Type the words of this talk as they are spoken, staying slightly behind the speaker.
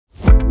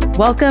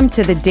Welcome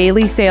to the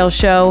Daily Sales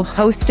Show,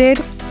 hosted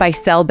by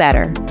Sell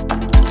Better.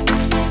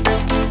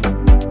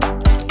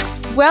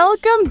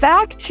 Welcome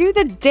back to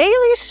the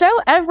Daily Show,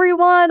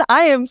 everyone.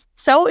 I am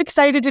so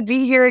excited to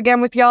be here again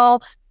with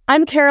y'all.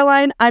 I'm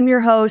Caroline, I'm your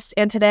host,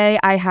 and today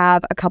I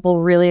have a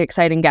couple really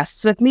exciting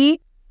guests with me.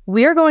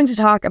 We're going to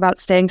talk about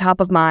staying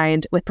top of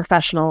mind with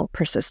professional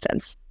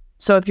persistence.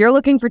 So if you're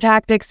looking for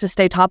tactics to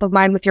stay top of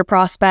mind with your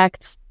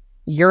prospects,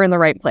 you're in the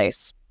right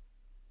place.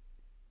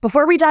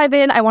 Before we dive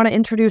in, I want to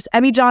introduce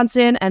Emmy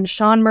Johnson and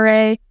Sean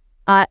Murray.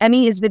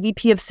 Emmy is the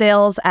VP of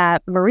Sales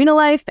at Marina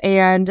Life,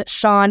 and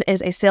Sean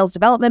is a sales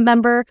development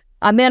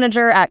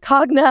manager at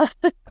Conga.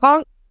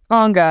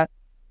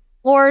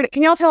 Lord,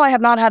 can y'all tell I have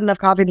not had enough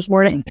coffee this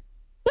morning?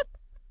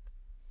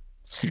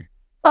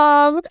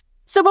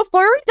 So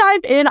before we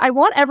dive in, I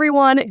want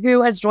everyone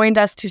who has joined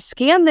us to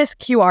scan this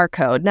QR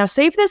code. Now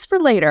save this for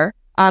later,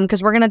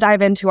 because we're going to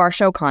dive into our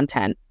show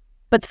content.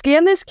 But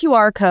scan this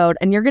QR code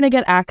and you're going to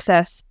get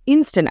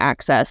instant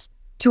access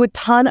to a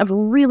ton of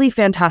really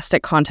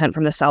fantastic content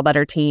from the Sell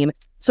Better team.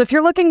 So if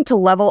you're looking to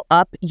level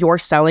up your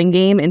selling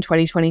game in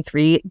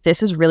 2023,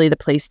 this is really the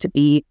place to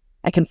be.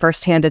 I can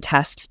firsthand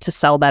attest to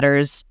Sell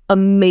Better's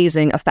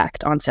amazing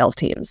effect on sales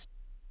teams.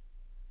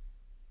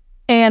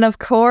 And of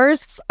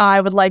course,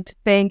 I would like to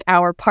thank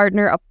our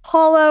partner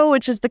Apollo,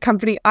 which is the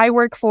company I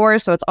work for.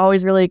 So it's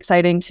always really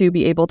exciting to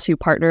be able to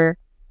partner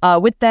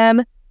with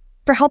them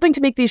for helping to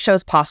make these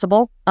shows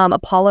possible.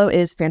 Apollo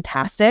is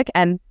fantastic.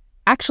 And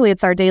actually,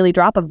 it's our daily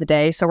drop of the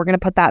day. So we're going to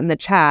put that in the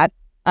chat.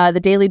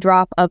 The daily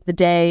drop of the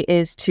day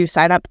is to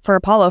sign up for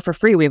Apollo for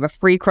free. We have a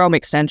free Chrome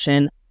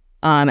extension,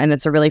 and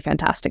it's a really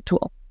fantastic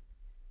tool.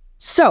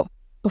 So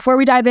before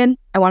we dive in,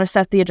 I want to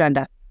set the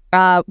agenda.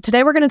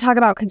 Today, we're going to talk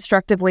about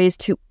constructive ways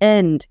to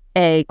end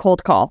a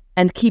cold call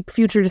and keep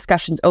future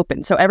discussions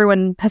open. So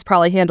everyone has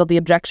probably handled the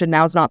objection,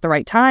 now is not the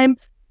right time.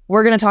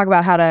 We're going to talk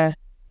about how to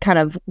kind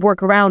of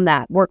work around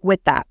that, work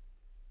with that.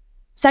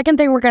 Second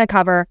thing we're going to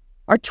cover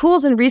are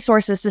tools and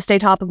resources to stay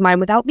top of mind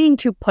without being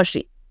too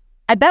pushy.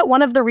 I bet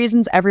one of the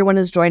reasons everyone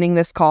is joining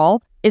this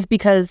call is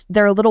because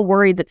they're a little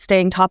worried that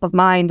staying top of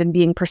mind and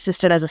being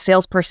persistent as a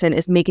salesperson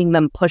is making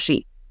them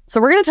pushy. So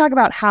we're going to talk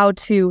about how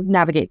to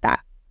navigate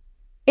that.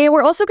 And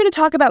we're also going to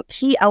talk about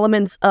key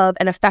elements of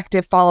an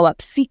effective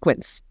follow-up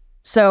sequence.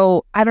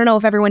 So I don't know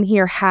if everyone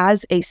here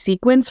has a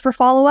sequence for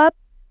follow-up.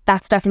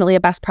 That's definitely a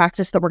best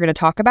practice that we're going to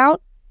talk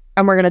about.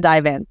 And we're going to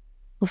dive in.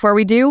 Before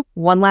we do,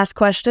 one last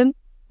question.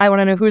 I want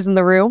to know who's in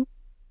the room.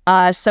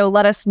 So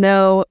let us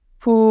know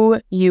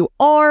who you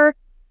are.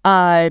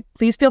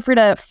 Please feel free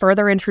to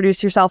further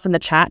introduce yourself in the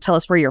chat. Tell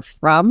us where you're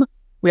from.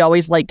 We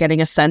always like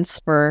getting a sense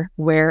for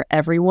where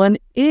everyone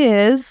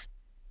is.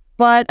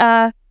 But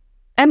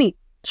Emmy,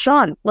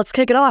 Sean, let's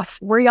kick it off.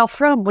 Where are y'all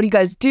from? What do you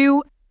guys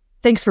do?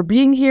 Thanks for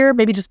being here.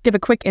 Maybe just give a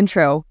quick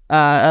intro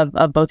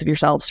of both of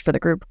yourselves for the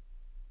group.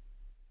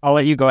 I'll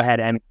let you go ahead,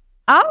 Emmy.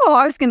 Oh,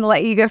 I was going to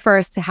let you go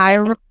first. Hi,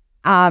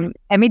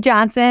 Emmy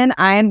Johnson.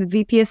 I am the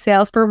VP of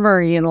Sales for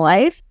Marina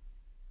Life.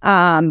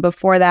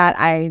 Before that,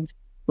 I've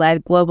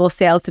led global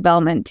sales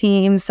development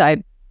teams. So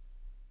I've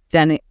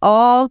done it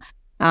all.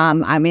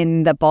 I'm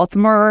in the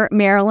Baltimore,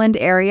 Maryland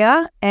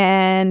area,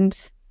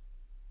 and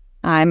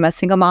I'm a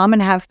single mom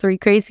and have 3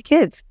 crazy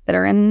kids that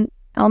are in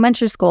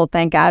elementary school.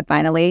 Thank God,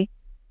 finally,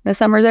 the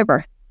summer's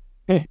over.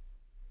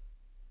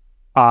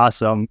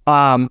 Awesome.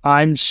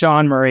 I'm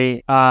Sean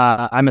Murray.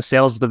 I'm a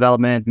sales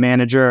development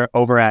manager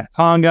over at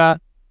Conga.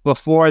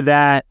 Before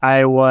that,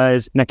 I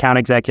was an account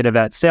executive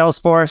at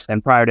Salesforce,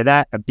 and prior to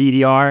that, a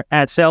BDR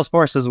at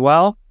Salesforce as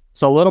well.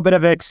 So a little bit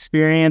of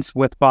experience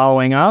with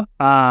following up.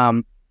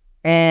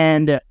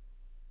 And a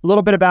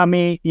little bit about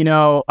me,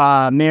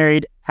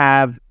 married,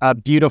 have a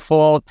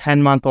beautiful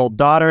 10-month-old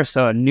daughter,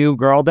 so a new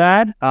girl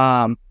dad,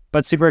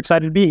 but super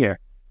excited to be here.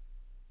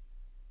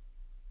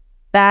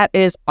 That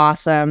is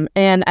awesome.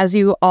 And as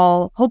you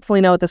all hopefully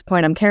know at this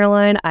point, I'm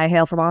Caroline. I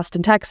hail from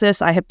Austin,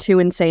 Texas. I have 2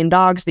 insane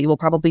dogs that you will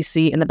probably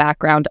see in the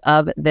background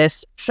of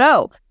this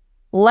show.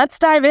 Let's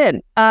dive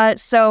in.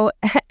 So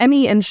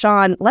Emmy and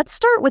Sean, let's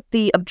start with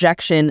the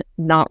objection,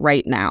 not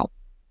right now.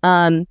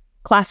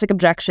 Classic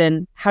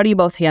objection. How do you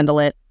both handle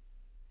it?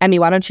 Emmy,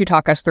 why don't you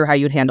talk us through how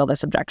you'd handle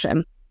this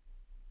objection?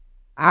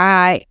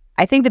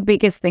 I think the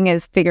biggest thing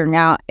is figuring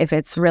out if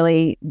it's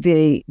really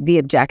the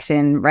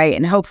objection, right?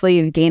 And hopefully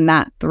you've gained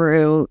that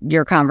through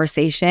your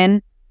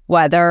conversation,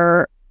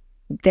 whether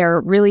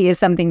there really is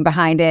something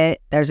behind it,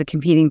 there's a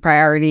competing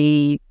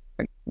priority,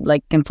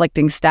 like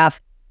conflicting stuff,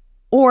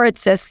 or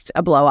it's just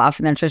a blow off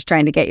and they're just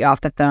trying to get you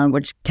off the phone,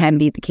 which can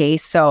be the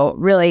case. So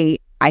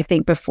really, I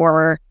think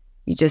before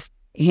you just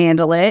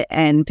handle it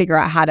and figure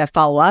out how to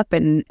follow up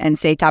and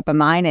stay top of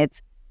mind,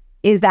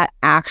 is that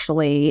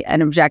actually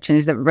an objection?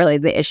 Is that really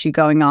the issue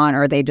going on,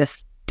 or they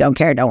just don't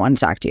care, don't want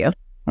to talk to you,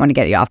 want to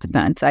get you off the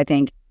phone? So I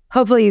think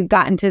hopefully you've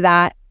gotten to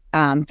that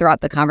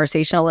throughout the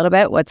conversation a little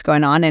bit, what's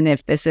going on, and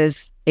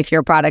if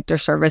your product or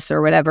service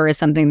or whatever is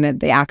something that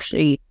they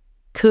actually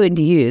could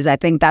use. I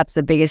think that's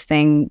the biggest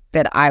thing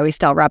that I always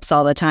tell reps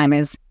all the time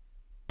is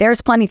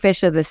there's plenty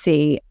fish of the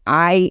sea.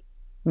 I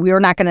we're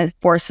not going to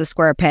force a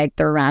square peg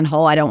through a round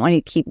hole. I don't want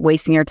you to keep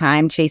wasting your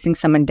time chasing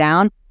someone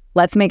down.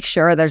 Let's make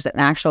sure there's an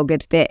actual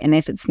good fit. And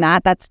if it's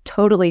not, that's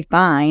totally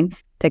fine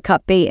to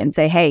cut bait and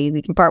say, hey,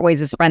 we can part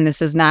ways as a friend.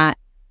 This is not,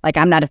 like,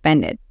 I'm not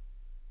offended,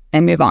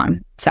 and move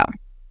on. So.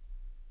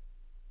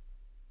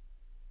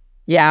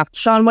 Yeah.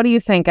 Sean, what do you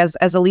think as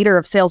a leader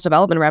of sales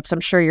development reps? I'm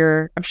sure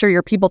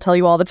your people tell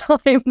you all the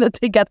time that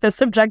they get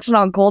this objection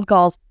on cold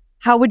calls.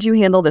 How would you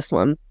handle this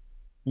one?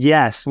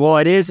 Yes. Well,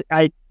 it is,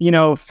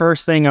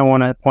 first thing I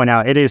want to point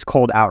out, it is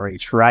cold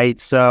outreach, right?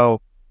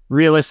 So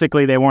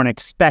realistically, they weren't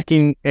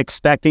expecting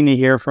to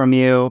hear from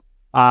you.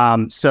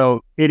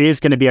 So it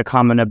is going to be a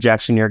common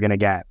objection you're going to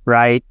get,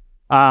 right?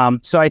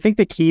 So I think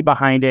the key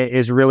behind it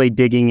is really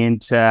digging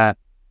into,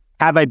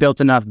 have I built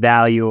enough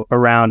value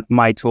around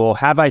my tool?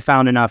 Have I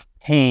found enough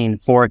pain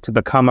for it to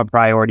become a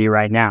priority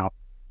right now?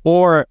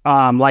 Or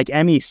like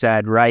Emmy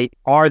said, right,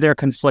 are there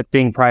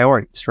conflicting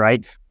priorities,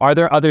 right? Are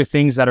there other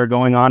things that are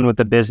going on with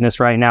the business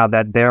right now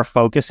that they're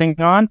focusing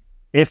on?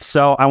 If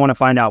so, I want to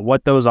find out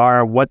what those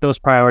are, what those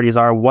priorities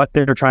are, what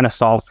they're trying to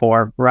solve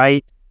for,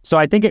 right? So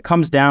I think it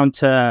comes down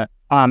to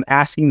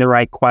asking the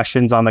right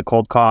questions on the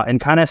cold call and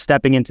kind of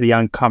stepping into the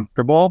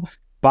uncomfortable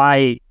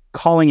by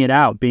calling it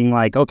out, being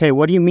like, okay,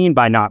 what do you mean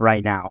by not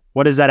right now?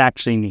 What does that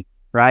actually mean,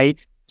 right?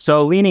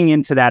 So leaning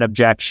into that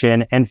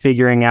objection and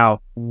figuring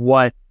out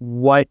what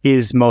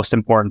is most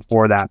important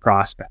for that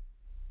prospect.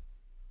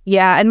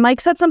 Yeah, and Mike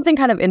said something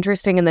kind of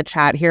interesting in the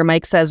chat here.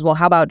 Mike says, well,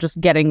 how about just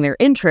getting their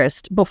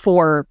interest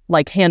before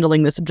like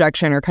handling this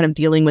objection or kind of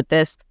dealing with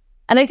this?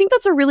 And I think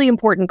that's a really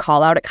important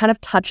call out. It kind of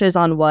touches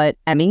on what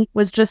Emmy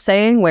was just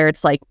saying, where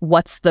it's like,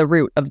 what's the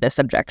root of this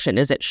objection?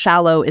 Is it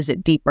shallow? Is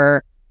it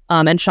deeper?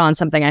 And Sean,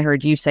 something I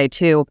heard you say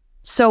too.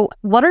 So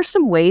what are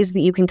some ways that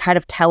you can kind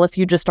of tell if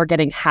you just are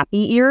getting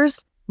happy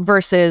ears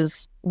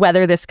versus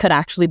whether this could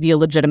actually be a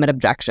legitimate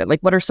objection?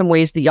 Like, what are some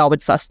ways that y'all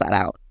would suss that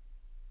out?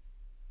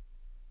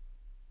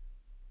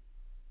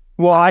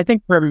 Well, I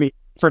think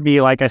for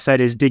me, like I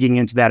said, is digging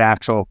into that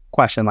actual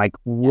question, like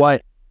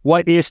what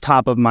is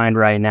top of mind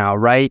right now,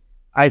 right?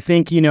 I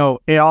think,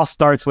 it all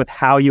starts with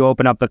how you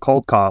open up the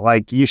cold call.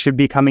 Like, you should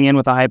be coming in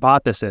with a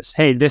hypothesis.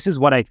 Hey, this is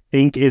what I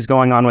think is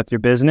going on with your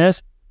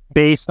business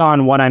based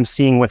on what I'm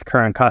seeing with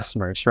current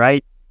customers,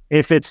 right?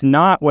 If it's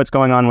not what's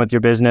going on with your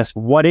business,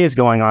 what is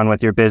going on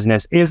with your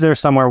business? Is there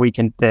somewhere we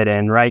can fit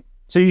in, right?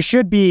 So you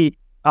should be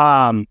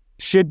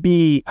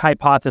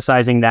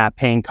hypothesizing that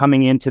pain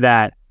coming into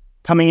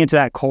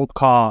that cold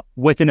call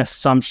with an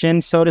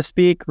assumption, so to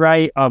speak,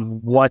 right, of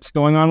what's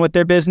going on with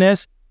their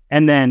business.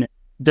 And then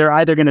they're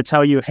either going to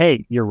tell you,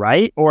 hey, you're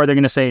right, or they're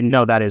going to say,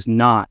 no, that is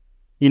not.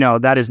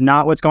 That is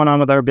not what's going on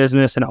with our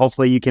business. And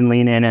hopefully you can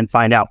lean in and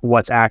find out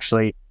what's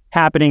actually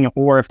happening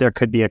or if there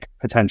could be a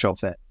potential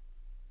fit.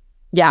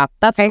 Yeah,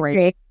 that's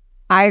great.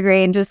 I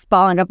agree. And just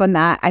following up on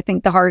that, I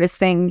think the hardest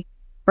thing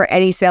for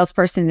any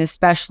salesperson,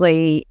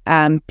 especially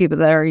people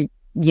that are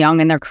young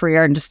in their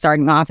career and just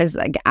starting off, is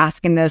like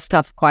asking those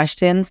tough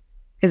questions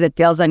because it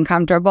feels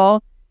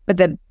uncomfortable. But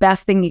the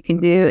best thing you can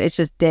do is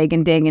just dig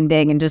and dig and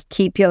dig and just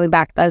keep peeling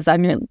back those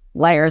onion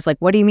layers. Like,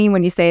 what do you mean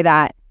when you say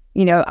that?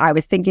 I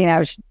was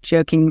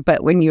joking,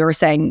 but when you were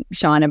saying,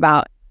 Sean,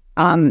 about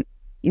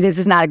this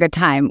is not a good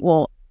time.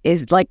 Well,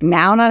 is like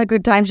now not a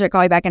good time? Should I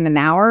call you back in an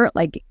hour?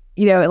 Like,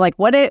 like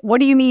what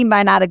do you mean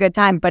by not a good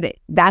time? But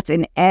that's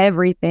in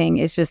everything.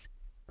 It's just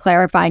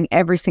clarifying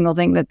every single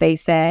thing that they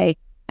say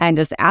and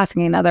just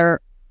asking another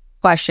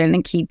question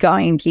and keep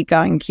going and keep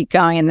going and keep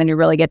going. And then you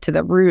really get to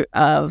the root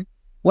of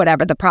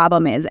whatever the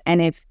problem is.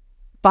 And if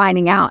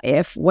finding out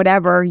if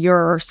whatever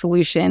your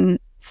solution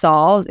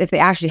solves, if they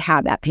actually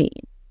have that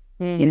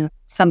pain,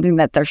 something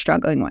that they're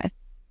struggling with.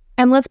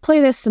 And let's play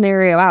this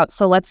scenario out.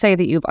 So let's say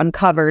that you've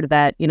uncovered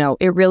that,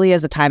 it really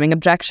is a timing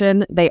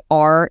objection. They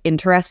are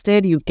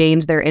interested. You've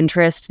gained their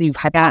interest. You've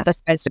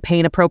hypothesized a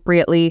pain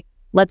appropriately.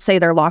 Let's say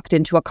they're locked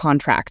into a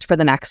contract for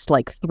the next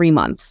 3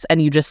 months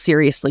and you just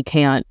seriously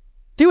can't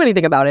do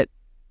anything about it.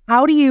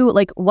 How do you,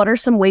 what are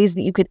some ways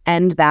that you could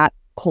end that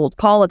cold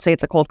call? Let's say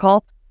it's a cold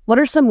call. What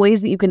are some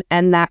ways that you can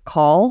end that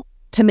call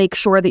to make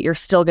sure that you're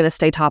still going to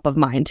stay top of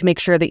mind, to make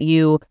sure that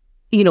you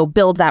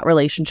build that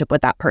relationship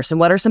with that person?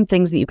 What are some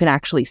things that you can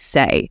actually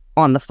say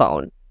on the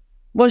phone?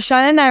 Well,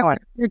 Sean and I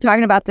were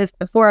talking about this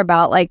before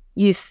about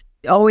you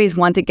always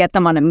want to get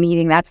them on a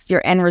meeting. That's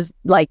your end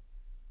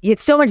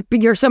it's so much,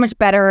 you're so much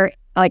better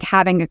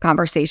having a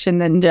conversation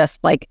than just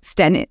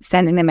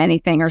sending them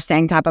anything or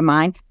saying top of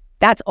mind.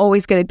 That's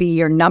always going to be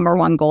your number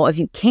one goal. If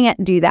you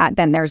can't do that,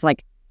 then there's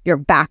your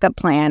backup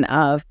plan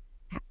of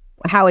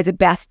how is it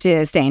best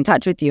to stay in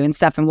touch with you and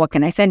stuff and what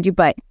can I send you?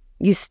 But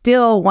you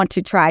still want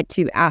to try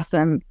to ask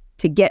them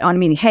to get on a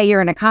meeting. Hey,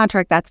 you're in a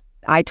contract.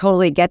 I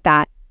totally get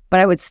that. But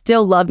I would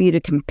still love you to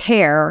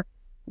compare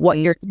what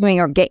you're doing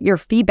or get your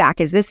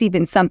feedback. Is this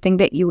even something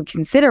that you would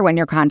consider when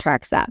your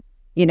contract's up?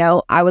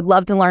 I would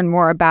love to learn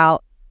more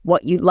about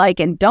what you like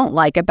and don't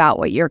like about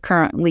what you're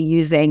currently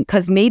using,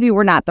 because maybe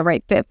we're not the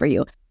right fit for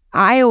you.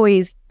 I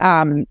always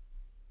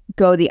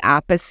go the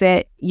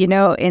opposite,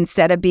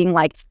 instead of being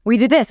we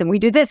do this and we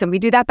do this and we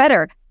do that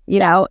better.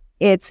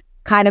 It's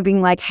kind of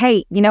being like,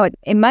 hey,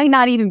 it might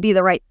not even be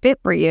the right fit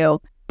for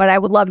you, but I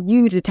would love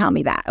you to tell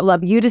me that. I'd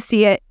love you to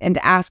see it and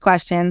to ask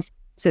questions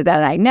so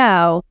that I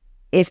know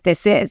if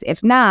this is.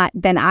 If not,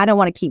 then I don't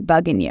want to keep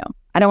bugging you.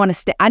 I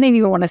didn't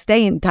even want to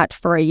stay in touch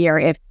for a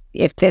year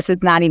if this is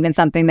not even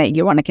something that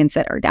you want to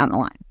consider down the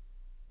line.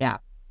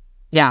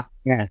 Yeah.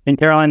 And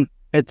Carolyn,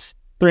 it's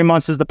 3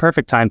 months is the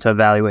perfect time to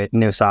evaluate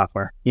new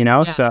software,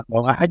 So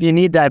you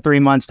need that 3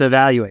 months to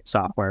evaluate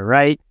software,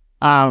 right?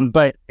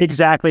 But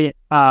exactly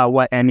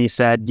what Emmy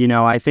said,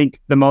 I think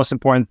the most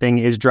important thing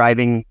is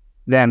driving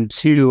them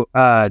to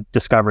a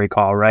discovery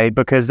call, right?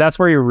 Because that's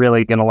where you're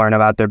really going to learn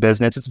about their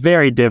business. It's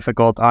very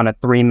difficult on a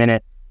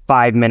 3-minute,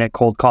 5-minute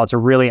cold call to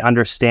really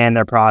understand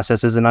their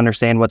processes and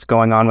understand what's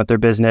going on with their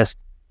business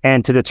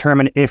and to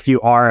determine if you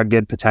are a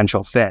good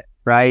potential fit,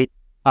 right?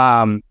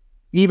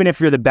 Even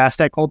if you're the best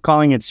at cold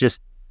calling, it's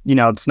just,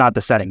 it's not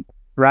the setting,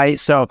 right?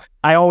 So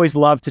I always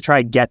love to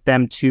try to get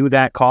them to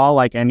that call,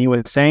 like Emmy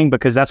was saying,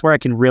 because that's where I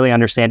can really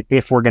understand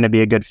if we're going to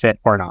be a good fit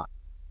or not.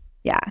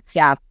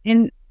 Yeah.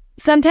 And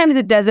sometimes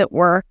it doesn't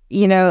work,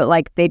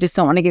 like they just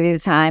don't want to give you the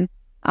time.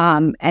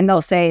 And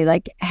they'll say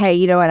like, hey,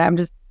 you know what? I'm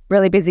just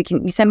really busy.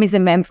 Can you send me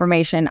some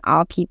information?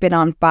 I'll keep it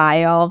on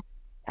file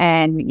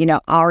and,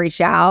 I'll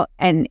reach out.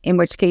 And in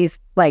which case,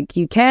 like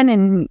you can,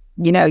 and,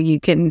 you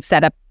can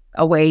set up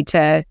a way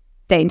to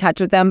stay in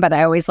touch with them. But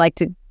I always like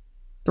to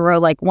throw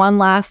like one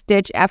last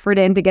ditch effort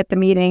in to get the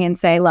meeting and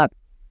say, look,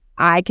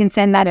 I can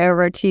send that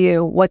over to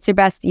you. What's your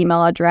best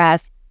email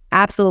address?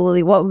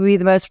 Absolutely. What would be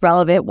the most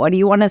relevant? What do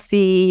you want to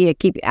see?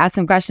 Keep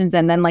asking questions.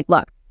 And then like,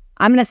 look,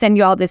 I'm going to send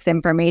you all this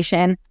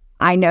information.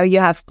 I know you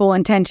have full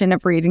intention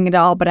of reading it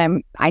all, but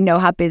I know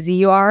how busy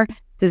you are.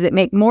 Does it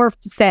make more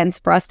sense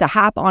for us to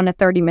hop on a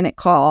 30-minute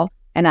call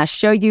and I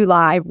show you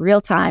live, real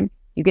time?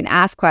 You can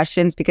ask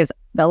questions, because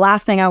the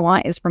last thing I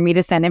want is for me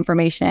to send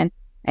information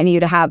and you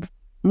to have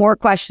more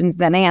questions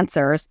than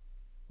answers.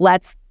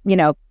 Let's,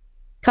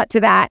 cut to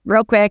that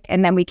real quick,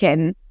 and then we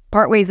can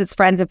part ways as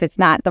friends if it's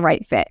not the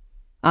right fit.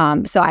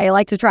 So I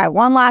like to try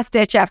one last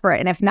ditch effort,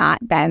 and if not,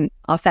 then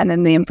I'll send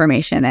in the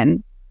information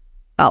and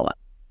follow up.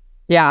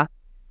 Yeah.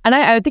 And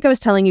I think I was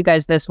telling you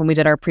guys this when we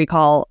did our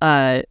pre-call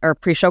or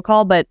pre-show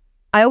call, but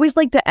I always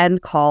like to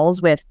end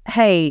calls with,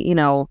 hey,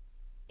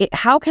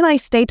 how can I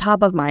stay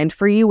top of mind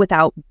for you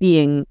without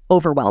being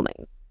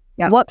overwhelming?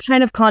 Yeah. What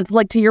kind of content,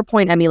 like to your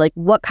point, Emmy, like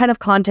what kind of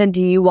content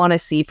do you want to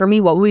see from me?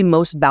 What would be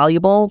most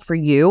valuable for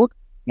you?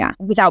 Yeah.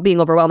 Without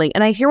being overwhelming.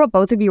 And I hear what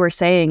both of you are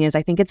saying is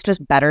I think it's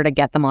just better to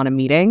get them on a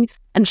meeting.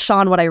 And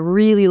Sean, what I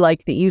really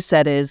like that you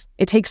said is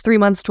it takes 3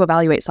 months to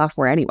evaluate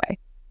software anyway.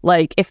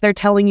 Like if they're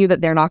telling you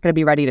that they're not going to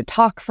be ready to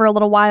talk for a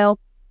little while,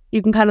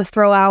 you can kind of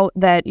throw out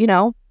that,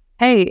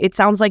 hey, it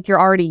sounds like you're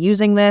already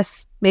using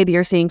this. Maybe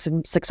you're seeing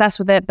some success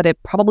with it, but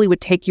it probably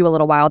would take you a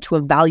little while to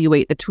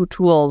evaluate the two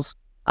tools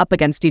up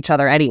against each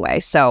other anyway.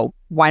 So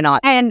why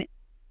not? And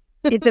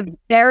it's a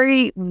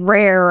very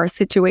rare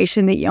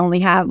situation that you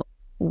only have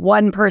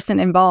one person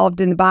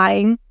involved in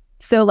buying.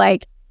 So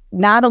like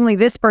not only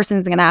this person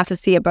is going to have to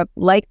see it, but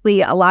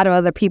likely a lot of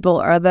other people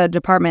or other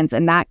departments.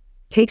 And that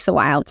takes a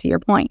while, to your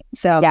point.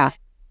 So yeah,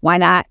 why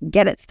not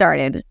get it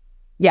started?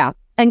 Yeah.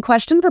 And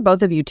question for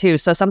both of you too.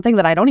 So something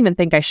that I don't even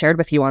think I shared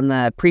with you on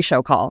the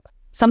pre-show call,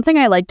 something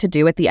I like to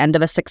do at the end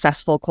of a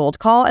successful cold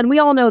call. And we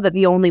all know that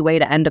the only way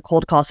to end a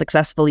cold call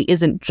successfully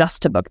isn't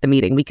just to book the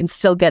meeting. We can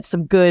still get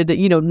some good,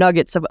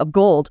 nuggets of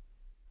gold.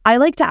 I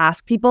like to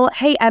ask people,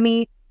 hey,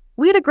 Emmy,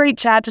 we had a great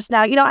chat just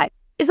now. Is it all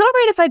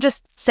right if I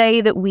just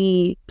say that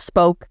we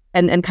spoke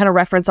and kind of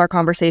reference our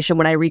conversation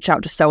when I reach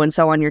out to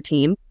so-and-so on your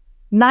team?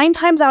 9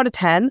 times out of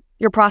 10,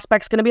 your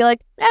prospect's going to be like,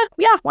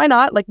 yeah, why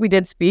not? Like we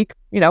did speak,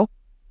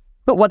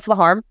 but what's the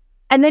harm?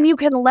 And then you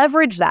can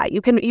leverage that.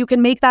 You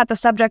can make that the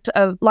subject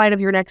of line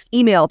of your next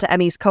email to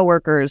Emmy's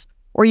coworkers,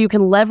 or you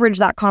can leverage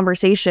that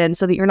conversation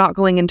so that you're not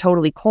going in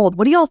totally cold.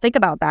 What do y'all think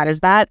about that? Is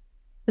that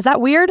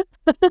weird?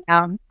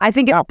 I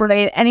think it's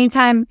brilliant.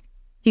 Anytime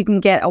you can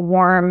get a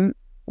warm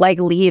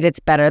lead, it's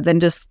better than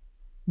just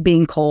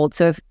being cold.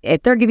 So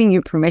if they're giving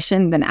you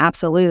permission, then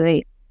absolutely.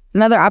 It's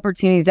another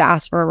opportunity to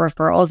ask for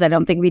referrals. I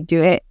don't think we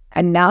do it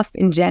enough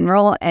in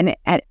general. And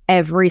at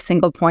every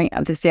single point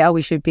of the sale,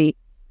 we should be,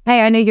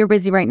 hey, I know you're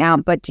busy right now,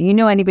 but do you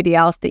know anybody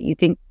else that you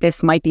think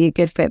this might be a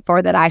good fit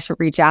for that I should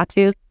reach out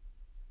to?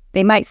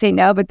 They might say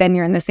no, but then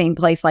you're in the same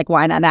place, like,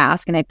 why not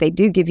ask? And if they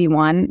do give you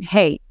one,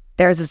 hey,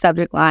 there's a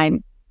subject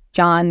line,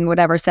 John,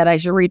 whatever, said I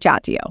should reach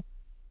out to you.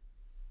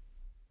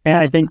 And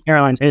I think,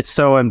 Caroline, it's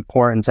so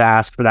important to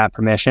ask for that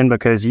permission,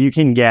 because you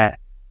can get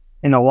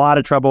in a lot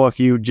of trouble if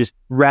you just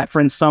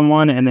reference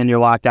someone and then you're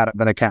locked out of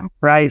an account,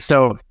 right?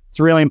 So it's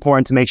really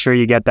important to make sure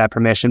you get that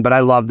permission. But I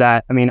love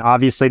that. I mean,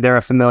 obviously they're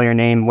a familiar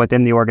name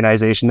within the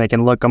organization. They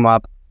can look them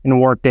up in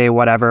Workday,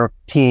 whatever,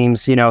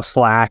 Teams,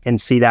 Slack,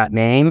 and see that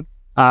name,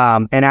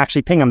 and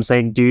actually ping them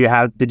saying, did you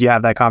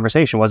have that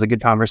conversation? Was it a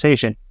good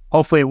conversation?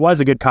 Hopefully it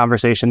was a good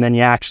conversation. Then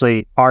you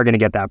actually are going to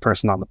get that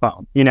person on the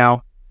phone,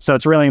 So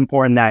it's really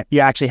important that you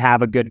actually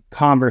have a good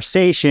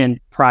conversation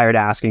prior to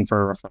asking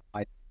for a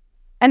referral.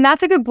 And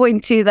that's a good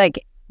point too.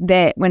 Like,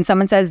 that when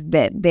someone says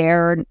that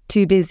they're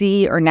too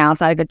busy or now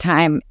it's not a good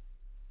time,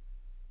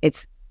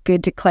 it's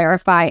good to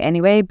clarify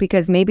anyway,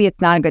 because maybe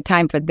it's not a good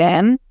time for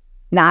them,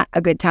 not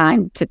a good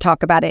time to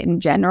talk about it in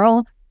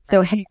general.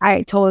 So, hey,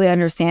 I totally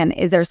understand.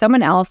 Is there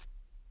someone else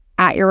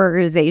at your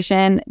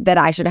organization that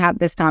I should have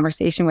this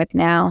conversation with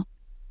now?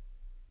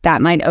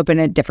 That might open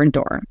a different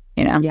door,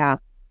 you know? Yeah,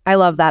 I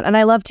love that. And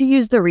I love to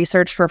use the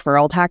research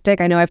referral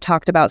tactic. I know I've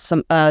talked about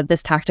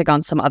this tactic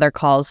on some other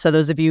calls. So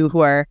those of you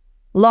who are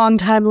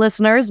longtime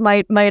listeners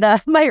might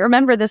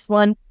remember this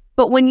one.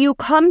 But when you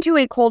come to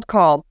a cold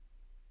call,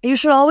 you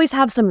should always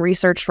have some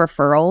research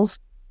referrals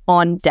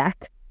on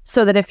deck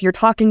so that if you're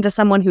talking to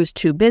someone who's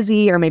too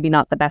busy or maybe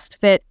not the best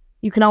fit,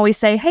 you can always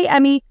say, hey,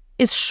 Emmy,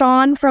 is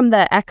Sean from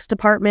the X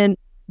department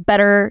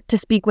better to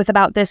speak with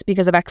about this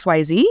because of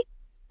XYZ?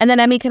 And then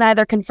Emmy can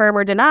either confirm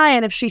or deny.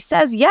 And if she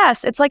says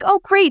yes, it's like, oh,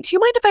 great. Do you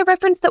mind if I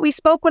reference that we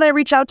spoke when I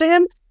reach out to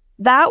him?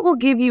 That will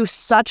give you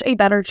such a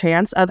better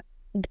chance of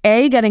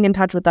A, getting in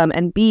touch with them,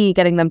 and B,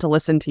 getting them to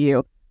listen to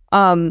you.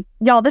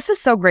 Y'all, this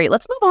is so great.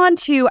 Let's move on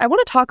to, I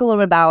want to talk a little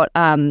bit about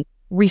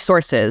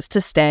resources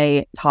to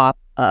stay top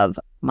of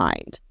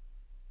mind.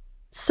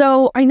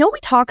 So I know we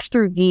talked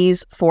through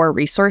these 4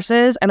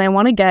 resources, and I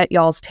want to get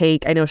y'all's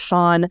take. I know,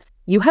 Sean,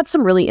 you had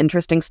some really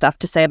interesting stuff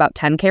to say about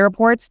 10K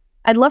reports.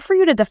 I'd love for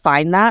you to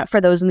define that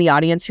for those in the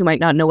audience who might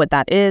not know what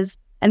that is,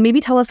 and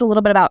maybe tell us a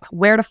little bit about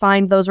where to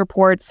find those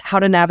reports, how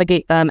to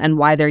navigate them, and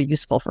why they're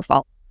useful for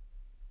follow.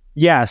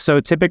 Yeah, so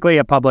typically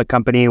a public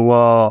company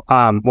will,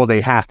 they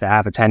have to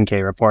have a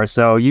 10K report.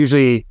 So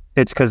usually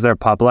it's because they're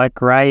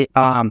public, right?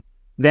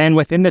 Then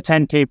within the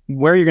 10K,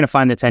 where you're going to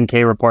find the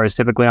 10K report is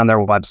typically on their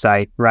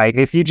website, right?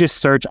 If you just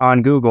search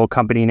on Google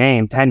company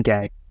name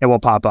 10K, it will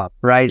pop up,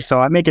 right?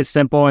 So I make it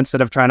simple instead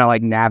of trying to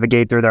like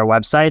navigate through their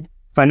website.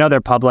 If I know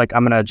they're public,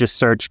 I'm going to just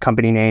search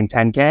company name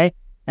 10K.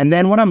 And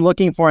then what I'm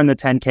looking for in the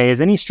 10K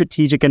is any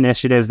strategic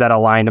initiatives that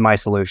align to my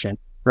solution,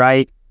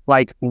 right?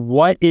 Like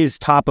what is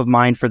top of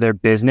mind for their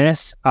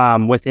business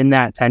within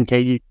that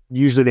 10K?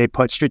 Usually they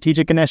put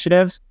strategic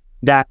initiatives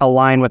that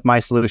align with my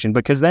solution,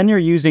 because then you're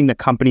using the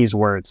company's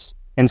words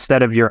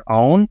instead of your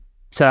own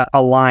to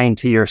align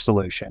to your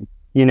solution,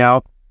 you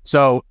know?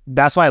 So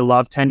that's why I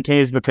love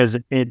 10Ks, because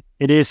it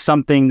is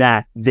something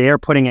that they're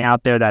putting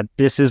out there that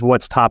this is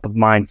what's top of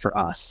mind for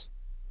us.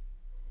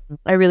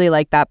 I really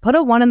like that. Put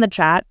a 1 in the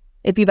chat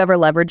if you've ever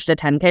leveraged a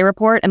 10K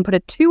report, and put a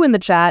 2 in the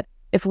chat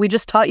if we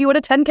just taught you what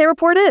a 10K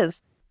report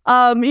is.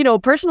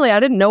 Personally, I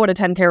didn't know what a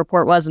 10K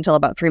report was until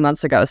about 3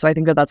 months ago. So I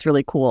think that's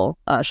really cool,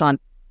 Sean.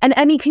 And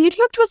Emmy, can you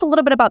talk to us a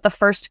little bit about the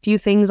first few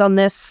things on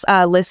this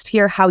list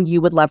here, how you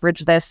would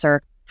leverage this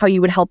or how you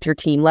would help your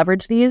team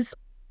leverage these?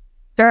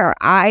 Sure.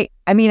 I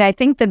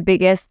think the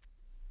biggest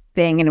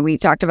thing, and we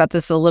talked about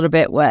this a little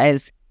bit,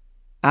 was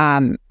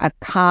a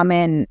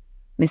common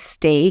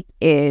mistake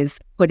is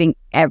putting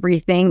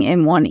everything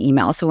in one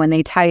email. So when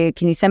they tell you,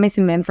 can you send me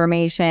some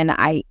information?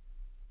 I'll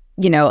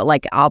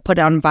put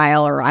it on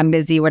file, or I'm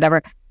busy,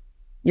 whatever.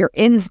 Your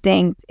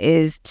instinct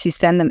is to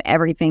send them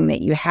everything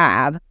that you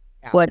have,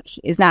 what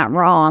is not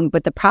wrong.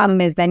 But the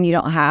problem is then you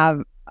don't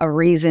have a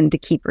reason to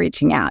keep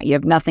reaching out. You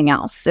have nothing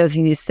else. So if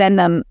you send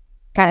them,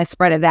 kind of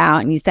spread it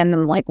out, and you send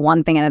them like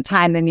one thing at a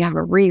time, then you have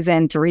a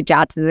reason to reach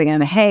out to them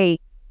and, hey,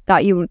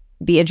 thought you would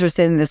be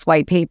interested in this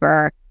white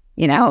paper.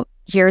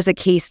 Here's a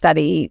case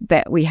study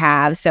that we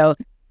have. So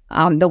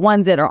the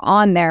ones that are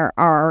on there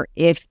are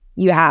if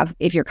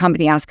your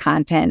company has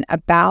content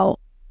about,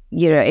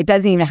 it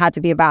doesn't even have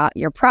to be about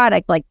your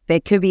product. Like there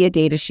could be a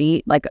data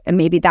sheet, and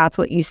maybe that's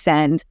what you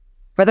send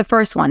for the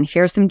first one.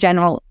 Here's some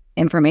general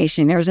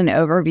information. Here's an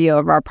overview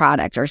of our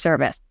product or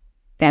service.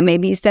 Then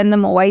maybe you send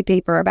them a white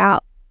paper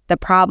about the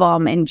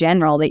problem in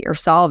general that you're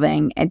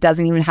solving. It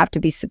doesn't even have to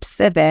be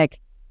specific,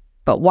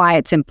 but why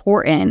it's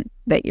important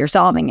that you're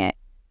solving it.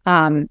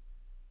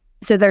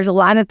 So there's a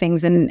lot of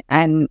things, and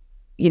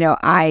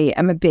I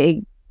am a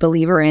big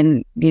believer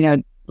in,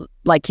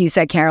 like you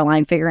said,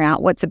 Caroline, figuring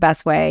out what's the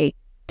best way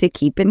to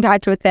keep in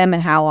touch with them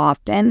and how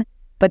often.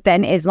 But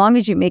then as long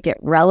as you make it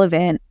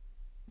relevant,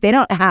 they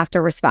don't have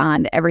to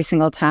respond every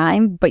single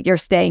time, but you're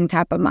staying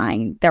top of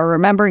mind. They're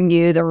remembering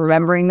you, they're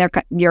remembering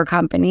your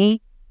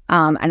company.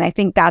 And I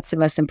think that's the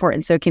most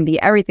important. So it can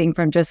be everything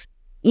from just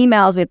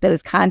emails with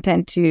those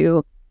content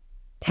to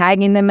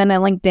tagging them in a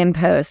LinkedIn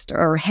post,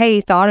 or,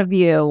 hey, thought of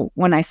you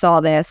when I saw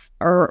this,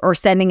 or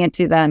sending it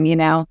to them,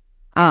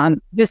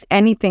 just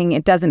anything.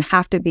 It doesn't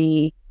have to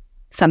be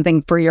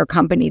something for your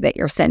company that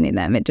you're sending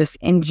them. It just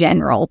in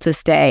general to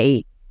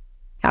stay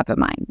top of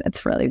mind.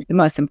 That's really the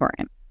most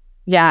important.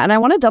 Yeah. And I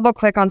want to double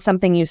click on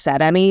something you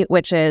said, Emmy,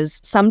 which is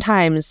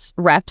sometimes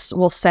reps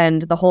will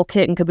send the whole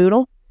kit and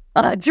caboodle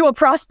to a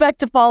prospect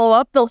to follow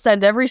up. They'll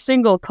send every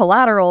single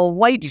collateral,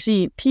 white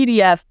sheet,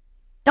 PDF.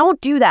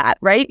 Don't do that,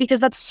 right? Because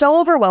that's so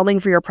overwhelming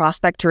for your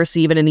prospect to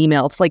receive in an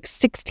email. It's like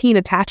 16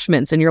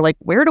 attachments and you're like,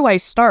 where do I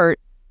start?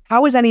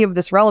 How is any of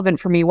this relevant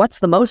for me? What's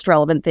the most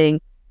relevant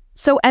thing?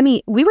 So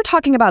Emmy, we were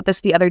talking about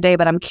this the other day,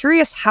 but I'm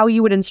curious how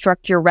you would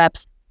instruct your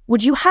reps.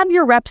 Would you have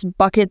your reps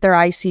bucket their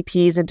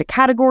ICPs into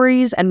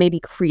categories and maybe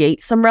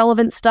create some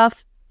relevant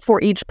stuff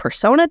for each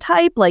persona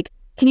type? Like,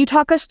 can you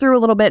talk us through a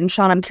little bit? And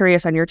Sean, I'm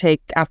curious on your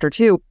take after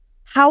too.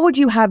 How would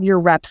you have your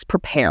reps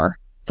prepare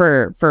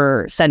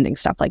for sending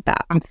stuff like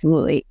that?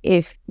 Absolutely.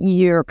 If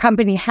your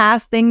company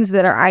has things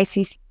that are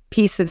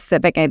ICP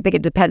specific, I think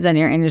it depends on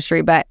your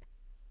industry, but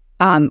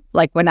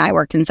like when I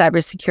worked in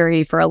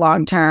cybersecurity for a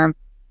long time,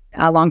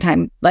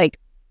 like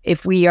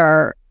if we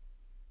are,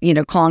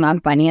 calling on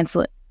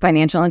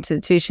financial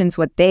institutions,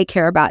 what they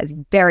care about is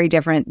very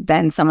different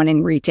than someone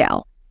in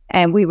retail.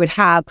 And we would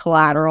have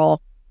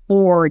collateral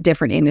for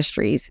different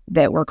industries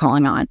that we're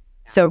calling on.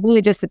 So it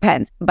really just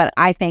depends. But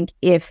I think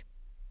if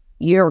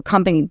your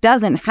company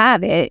doesn't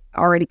have it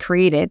already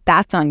created,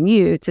 that's on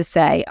you to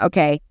say,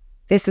 okay,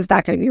 this is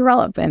not going to be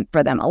relevant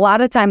for them. A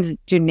lot of times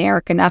it's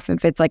generic enough.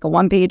 If it's like a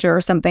one pager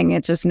or something,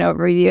 it's just an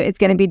overview. It's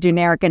going to be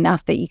generic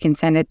enough that you can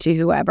send it to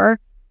whoever.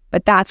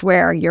 But that's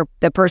where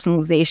the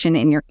personalization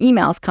in your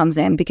emails comes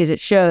in, because it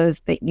shows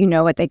that you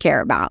know what they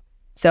care about.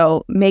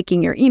 So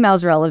making your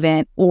emails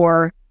relevant,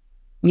 or,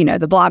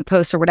 the blog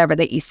post or whatever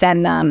that you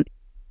send them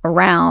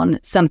around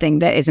something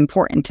that is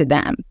important to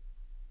them,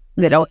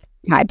 that'll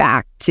tie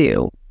back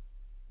to,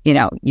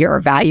 your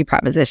value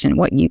proposition,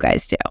 what you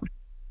guys do.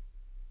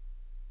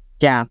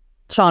 Yeah.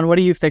 Sean, what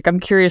do you think? I'm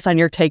curious on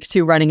your take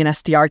too, running an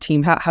SDR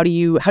team. How do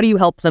you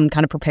help them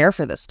kind of prepare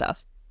for this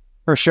stuff?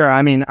 For sure.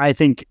 I mean, I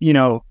think,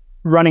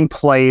 running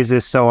plays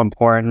is so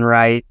important,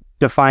 right?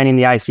 Defining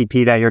the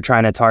ICP that you're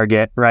trying to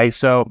target, right?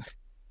 So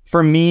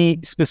for me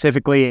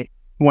specifically,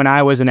 when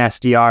I was an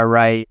SDR,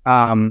 right,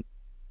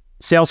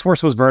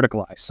 Salesforce was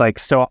verticalized. Like,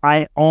 so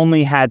I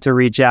only had to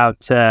reach out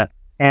to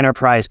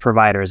enterprise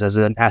providers as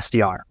an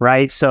SDR,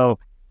 right? So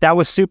that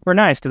was super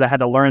nice because I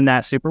had to learn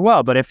that super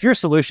well. But if your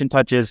solution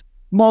touches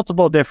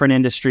multiple different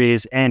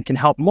industries and can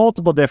help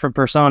multiple different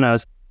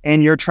personas,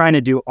 and you're trying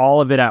to do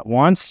all of it at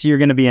once, you're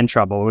going to be in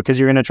trouble, because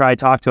you're going to try to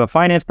talk to a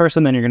finance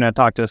person, then you're going to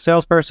talk to a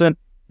salesperson,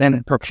 then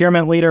a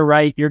procurement leader,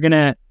 right? You're going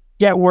to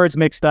get words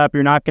mixed up.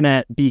 You're not going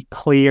to be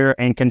clear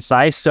and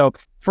concise. So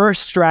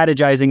first,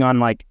 strategizing on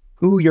like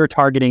who you're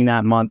targeting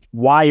that month,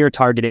 why you're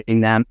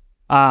targeting them.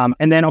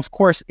 And then of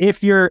course,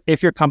 if your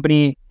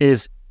company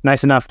is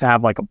nice enough to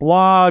have like a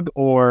blog,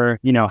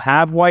 or,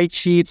 have white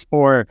sheets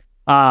or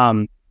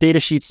data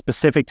sheets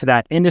specific to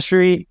that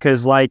industry,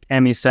 because like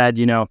Emmy said,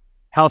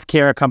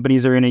 healthcare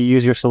companies are going to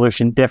use your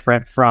solution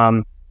different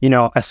from,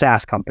 a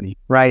SaaS company,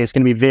 right? It's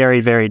going to be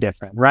very, very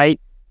different, right?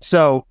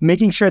 So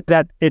making sure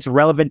that it's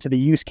relevant to the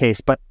use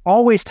case, but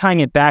always tying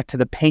it back to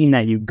the pain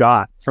that you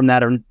got from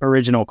that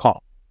original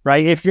call,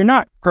 right? If you're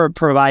not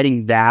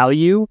providing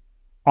value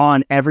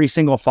on every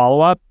single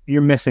follow-up,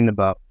 you're missing the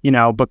boat,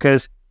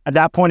 because at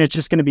that point, it's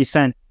just going to be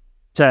sent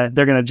to,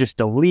 they're going to just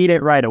delete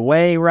it right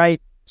away,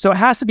 right? So it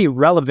has to be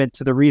relevant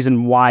to the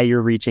reason why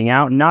you're reaching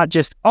out, not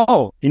just,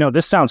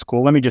 this sounds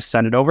cool, let me just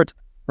send it over,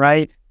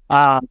 right?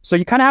 So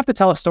you kind of have to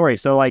tell a story.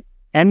 So like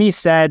Emmy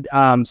said,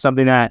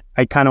 something that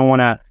I kind of want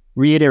to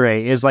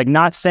reiterate is like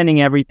not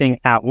sending everything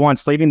at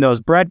once, leaving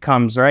those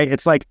breadcrumbs, right?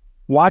 It's like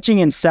watching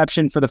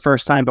Inception for the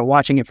first time, but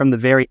watching it from the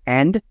very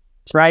end,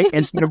 right?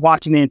 Instead of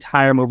watching the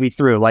entire movie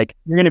through. Like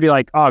you're going to be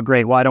like, oh,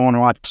 great, well, I don't want to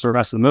watch the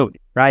rest of the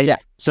movie, right? Yeah.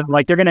 So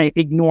like they're going to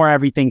ignore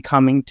everything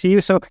coming to you.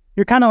 So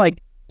you're kind of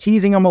like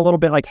teasing them a little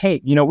bit like,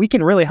 hey, we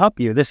can really help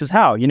you. This is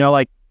how,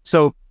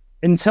 so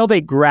until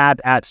they grab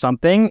at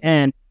something,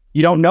 and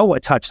you don't know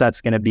what touch that's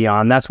going to be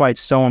on. That's why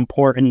it's so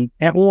important,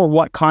 or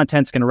what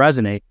content's going to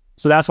resonate.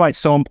 So that's why it's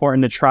so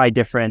important to try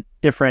different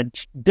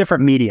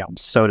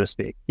mediums, so to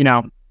speak,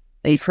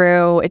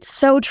 True. It's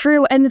so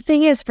true. And the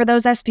thing is, for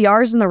those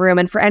SDRs in the room,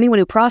 and for anyone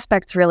who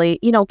prospects, really,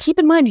 keep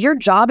in mind, your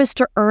job is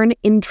to earn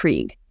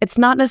intrigue. It's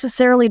not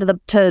necessarily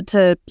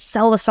to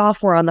sell the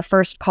software on the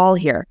first call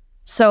here.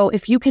 So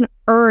if you can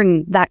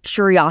earn that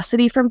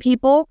curiosity from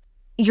people,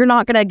 you're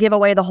not going to give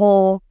away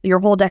your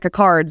whole deck of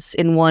cards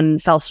in one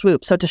fell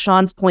swoop. So to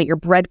Sean's point, you're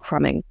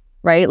breadcrumbing,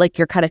 right? Like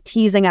you're kind of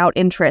teasing out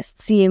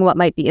interest, seeing what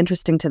might be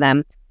interesting to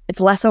them.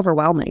 It's less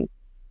overwhelming.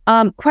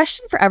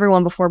 Question for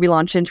everyone before we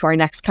launch into our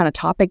next kind of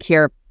topic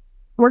here.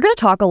 We're going to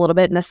talk a little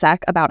bit in a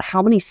sec about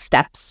how many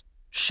steps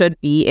should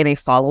be in a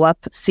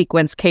follow-up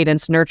sequence,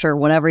 cadence, nurture,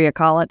 whatever you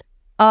call it.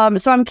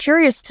 So I'm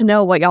curious to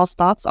know what y'all's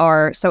thoughts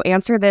are. So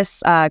answer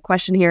this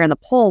question here in the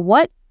poll.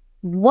 What's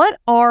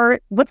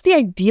the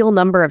ideal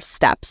number of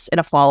steps in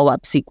a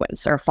follow-up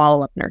sequence or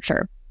follow-up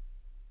nurture?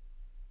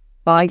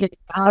 Well,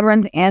 I'll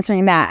run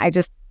answering that. I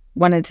just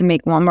wanted to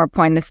make one more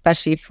point,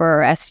 especially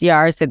for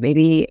SDRs that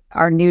maybe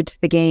are new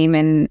to the game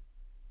and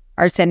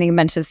are sending a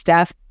bunch of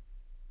stuff.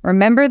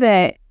 Remember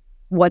that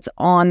what's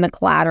on the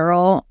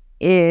collateral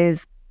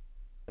is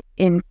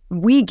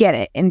we get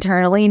it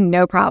internally,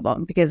 no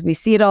problem, because we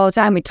see it all the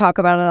time. We talk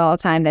about it all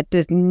the time. That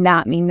does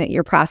not mean that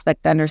your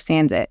prospect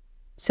understands it.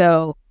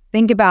 So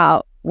think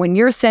about when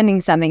you're sending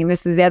something, and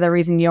this is the other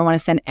reason you don't want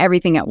to send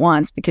everything at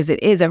once, because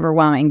it is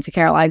overwhelming, to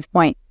Caroline's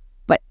point.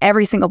 But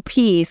every single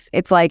piece,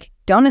 it's like,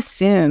 don't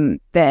assume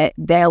that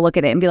they'll look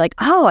at it and be like,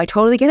 oh, I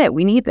totally get it.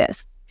 We need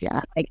this.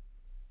 Yeah. Like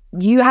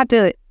you have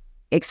to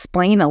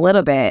explain a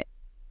little bit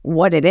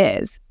what it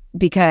is,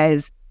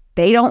 because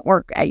they don't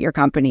work at your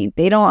company.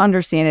 They don't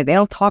understand it. They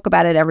don't talk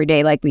about it every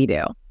day like we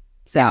do.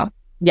 So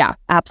yeah,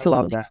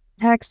 absolutely.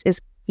 Text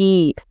is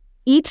key.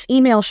 Each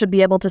email should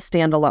be able to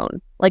stand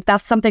alone. Like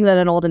that's something that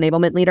an old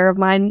enablement leader of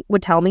mine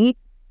would tell me.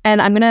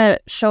 And I'm going to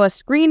show a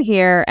screen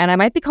here, and I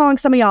might be calling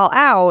some of y'all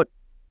out.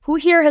 Who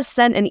here has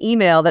sent an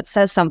email that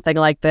says something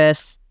like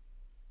this?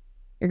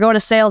 You're going to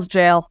sales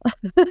jail.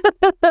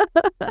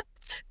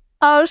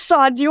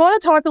 Sean, do you want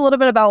to talk a little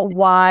bit about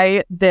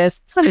why this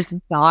is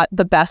not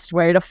the best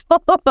way to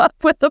follow up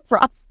with the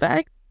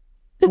prospect?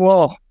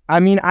 Well, I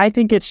mean, I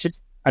think it's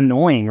just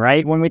annoying,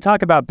 right? When we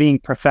talk about being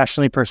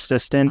professionally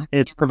persistent,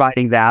 it's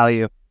providing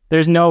value.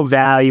 There's no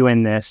value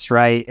in this,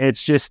 right?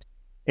 It's just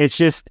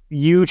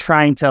you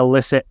trying to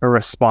elicit a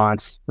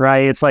response,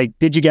 right? It's like,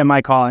 did you get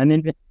my call?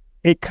 And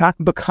it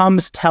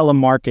becomes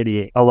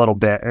telemarketing a little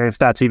bit, if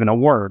that's even a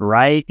word,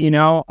 right?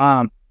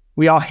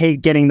 We all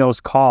hate getting those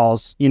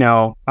calls,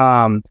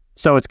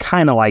 so it's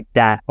kind of like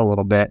that a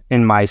little bit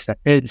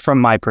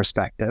from my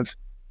perspective.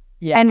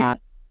 Yeah.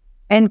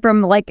 And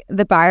from like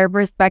the buyer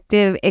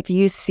perspective, if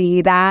you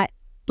see that,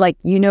 like,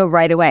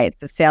 right away, it's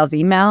the sales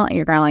email and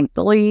you're going to like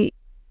delete.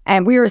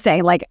 And we were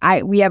saying like,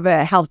 we have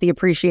a healthy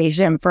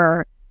appreciation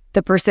for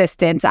the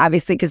persistence,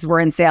 obviously, because we're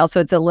in sales. So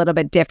it's a little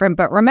bit different,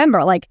 but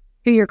remember like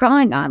who you're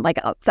calling on, like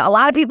a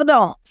lot of people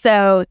don't.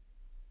 So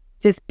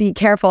just be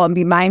careful and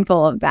be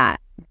mindful of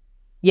that.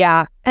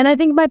 Yeah. And I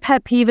think my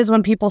pet peeve is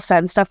when people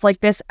send stuff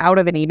like this out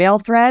of an email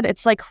thread.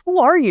 It's like,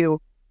 who are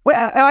you?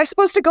 Am I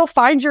supposed to go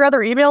find your other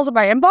emails in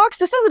my inbox?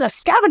 This isn't a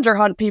scavenger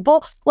hunt,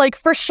 people. Like,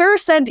 for sure,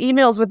 send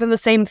emails within the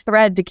same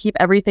thread to keep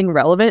everything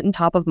relevant and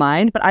top of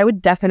mind. But I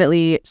would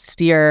definitely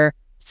steer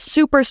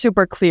super,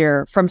 super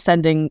clear from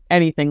sending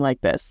anything like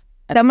this.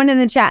 Someone in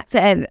the chat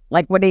said,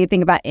 like, what do you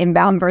think about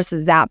inbound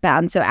versus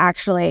outbound? So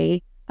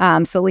actually,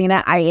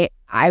 Selena,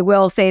 I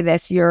will say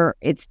this,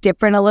 it's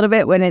different a little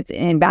bit when it's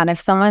inbound. If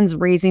someone's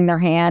raising their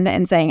hand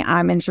and saying,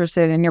 I'm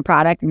interested in your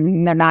product,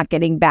 and they're not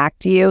getting back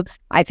to you,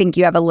 I think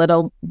you have a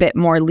little bit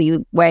more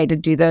leeway to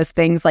do those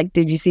things. Like,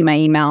 did you see my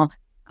email?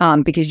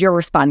 Because you're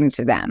responding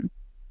to them.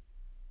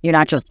 You're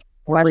not just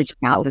reaching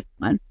out to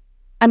someone.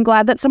 I'm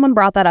glad that someone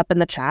brought that up in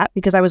the chat,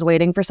 because I was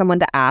waiting for someone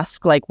to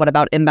ask, like, what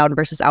about inbound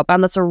versus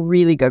outbound? That's a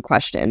really good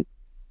question.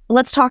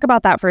 Let's talk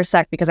about that for a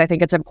sec, because I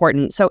think it's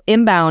important. So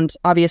inbound,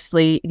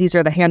 obviously, these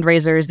are the hand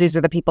raisers. These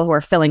are the people who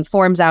are filling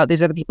forms out.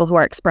 These are the people who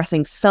are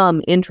expressing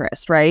some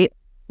interest, right?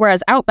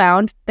 Whereas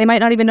outbound, they might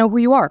not even know who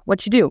you are,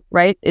 what you do,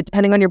 right?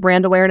 Depending on your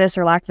brand awareness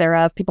or lack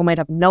thereof, people might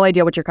have no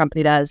idea what your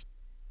company does.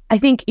 I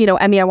think,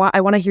 Emmy, I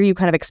want to hear you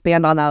kind of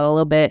expand on that a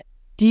little bit.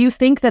 Do you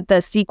think that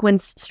the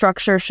sequence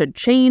structure should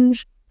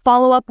change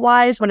follow-up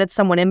wise when it's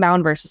someone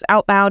inbound versus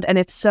outbound? And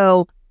if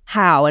so,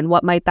 how, and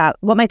what might that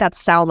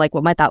sound like?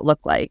 What might that look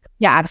like?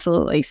 Yeah,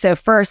 absolutely. So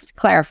first,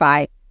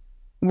 clarify,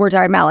 we're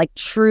talking about like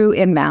true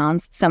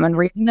inbounds, someone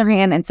raising their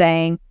hand and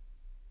saying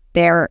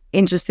they're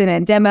interested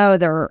in a demo,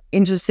 they're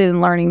interested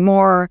in learning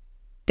more,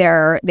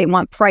 they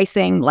want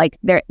pricing. Like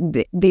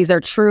these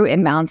are true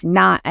inbounds,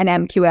 not an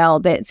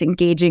MQL that's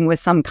engaging with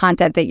some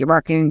content that your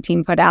marketing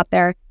team put out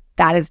there.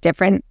 That is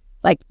different.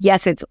 Like,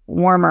 yes, it's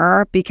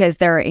warmer because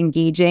they're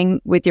engaging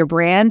with your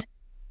brand.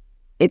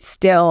 It's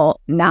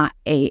still not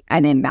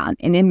an inbound.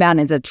 An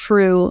inbound is a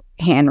true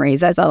hand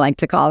raise, as I like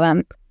to call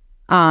them.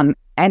 And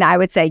I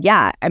would say,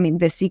 yeah, I mean,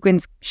 the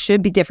sequence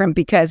should be different,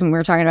 because when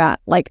we're talking about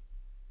like,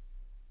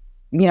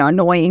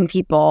 annoying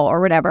people or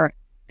whatever,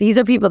 these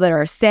are people that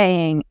are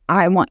saying,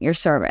 I want your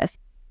service.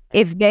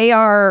 If they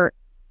are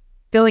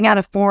filling out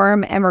a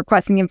form and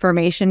requesting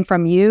information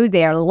from you,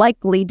 they are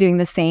likely doing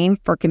the same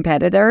for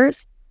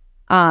competitors.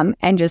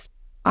 And just,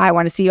 I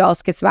want to see who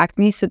else gets back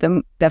to me. So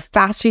the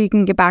faster you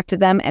can get back to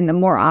them and the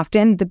more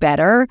often, the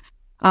better.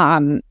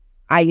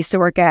 I used to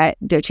work at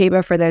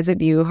Docebo, for those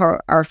of you who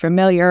are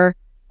familiar.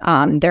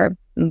 They're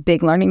a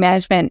big learning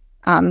management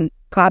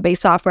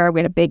cloud-based software. We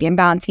had a big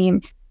inbound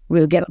team. We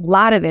would get a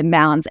lot of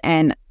inbounds.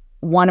 And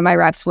one of my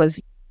reps was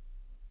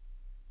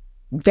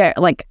very,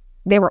 like,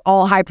 they were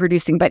all high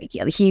producing, but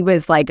he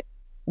was like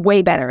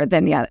way better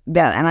than the other.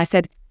 And I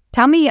said,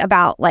 tell me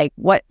about like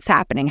what's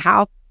happening.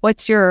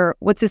 What's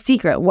the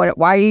secret?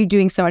 Why are you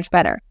doing so much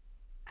better?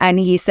 And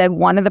he said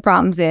one of the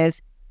problems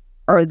is,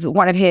 or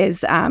one of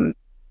his,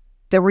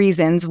 the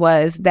reasons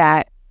was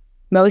that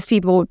most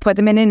people would put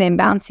them in an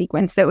inbound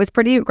sequence that was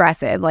pretty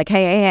aggressive, like,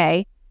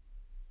 hey.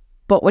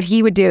 But what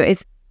he would do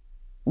is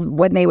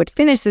when they would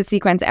finish the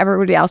sequence,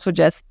 everybody else would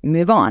just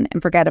move on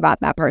and forget about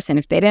that person.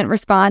 If they didn't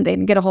respond, they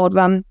didn't get a hold of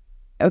them,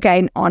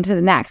 okay, on to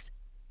the next.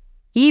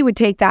 He would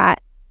take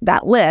that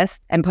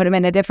list and put them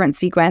in a different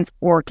sequence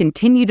or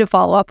continue to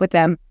follow up with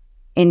them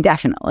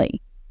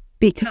indefinitely,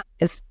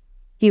 because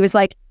he was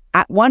like,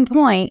 at one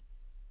point,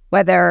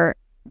 whether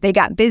they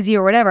got busy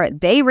or whatever,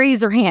 they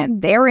raised their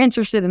hand. They're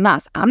interested in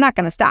us. I'm not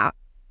going to stop.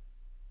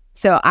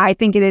 So I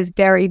think it is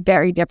very,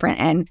 very different.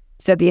 And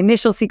so the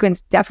initial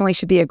sequence definitely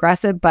should be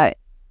aggressive, but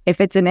if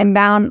it's an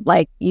inbound,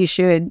 like, you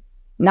should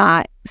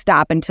not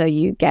stop until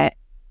you get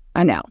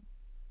a no.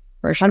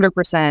 For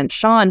 100%.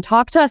 Sean,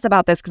 talk to us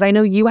about this, because I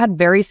know you had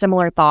very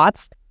similar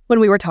thoughts when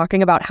we were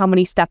talking about how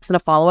many steps in a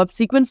follow-up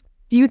sequence.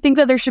 Do you think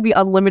that there should be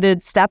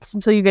unlimited steps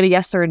until you get a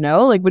yes or a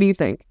no? Like, what do you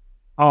think?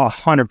 Oh,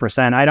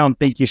 100%. I don't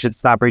think you should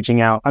stop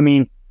reaching out. I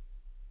mean,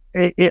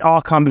 it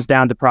all comes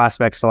down to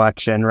prospect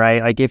selection,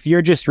 right? Like if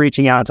you're just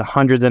reaching out to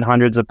hundreds and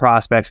hundreds of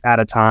prospects at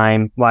a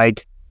time,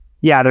 like,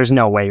 yeah, there's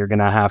no way you're going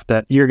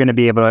to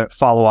be able to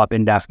follow up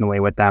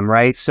indefinitely with them,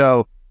 right?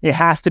 So it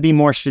has to be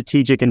more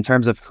strategic in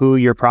terms of who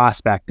you're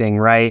prospecting,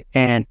 right?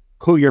 And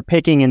who you're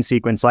picking in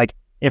sequence. Like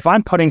if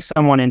I'm putting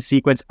someone in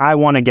sequence, I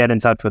want to get in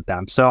touch with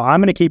them. So I'm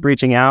going to keep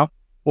reaching out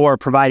or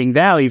providing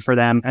value for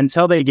them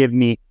until they give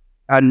me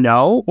a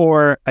no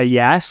or a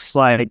yes.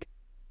 Like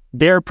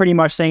they're pretty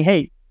much saying,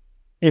 hey,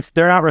 if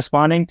they're not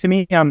responding to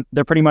me,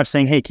 they're pretty much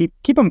saying, hey, keep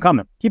them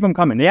coming. Keep them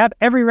coming. They have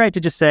every right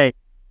to just say,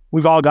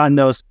 we've all gotten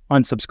those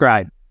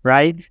unsubscribed,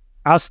 right?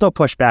 I'll still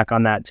push back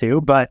on that too,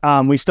 but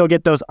we still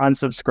get those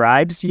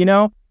unsubscribes, you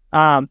know?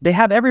 They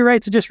have every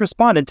right to just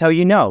respond and tell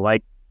you no.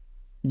 Like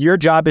your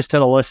job is to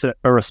elicit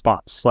a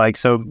response. Like,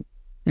 so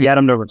get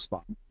them to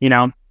respond, you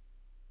know?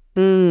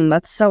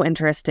 That's so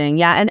interesting.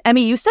 Yeah. And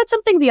Emmy, you said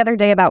something the other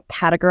day about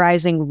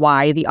categorizing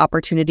why the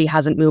opportunity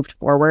hasn't moved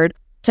forward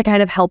to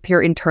kind of help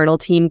your internal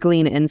team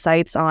glean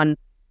insights on,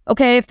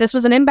 okay, if this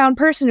was an inbound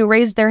person who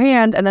raised their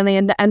hand and then they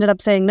ended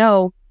up saying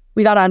no,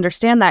 we got to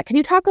understand that. Can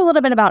you talk a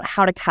little bit about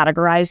how to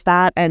categorize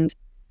that and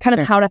kind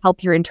of how to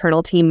help your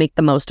internal team make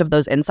the most of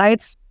those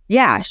insights?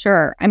 Yeah,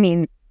 sure. I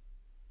mean,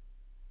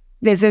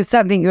 this is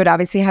something you would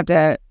obviously have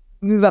to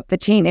move up the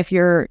chain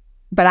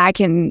but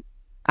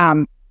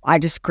I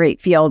just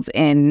create fields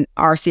in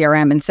our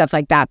CRM and stuff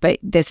like that. But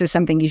this is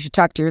something you should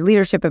talk to your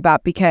leadership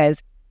about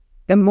because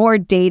the more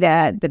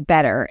data, the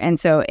better. And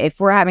so if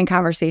we're having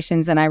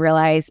conversations and I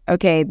realize,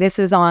 okay, this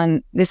is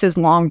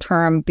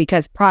long-term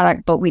because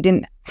product, but we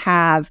didn't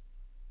have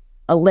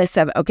a list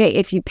of, okay,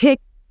 if you pick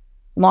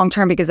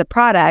long-term because of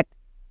product,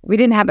 we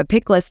didn't have a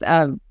pick list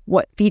of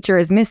what feature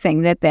is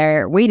missing that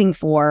they're waiting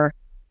for.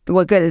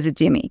 What good is it,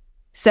 Jimmy?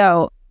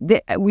 So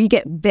we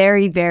get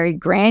very, very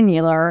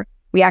granular.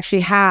 We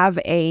actually have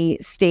a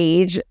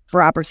stage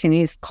for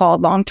opportunities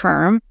called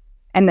long-term,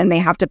 and then they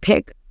have to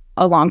pick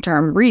a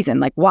long-term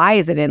reason, like why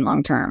is it in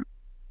long-term?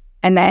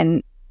 And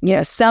then, you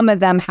know, some of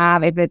them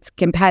have, if it's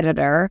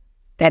competitor,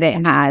 that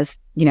it has,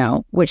 you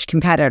know, which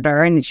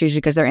competitor, and it's usually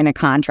because they're in a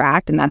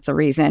contract and that's the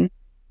reason.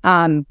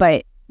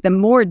 But the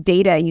more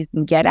data you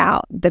can get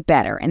out, the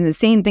better. And the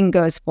same thing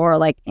goes for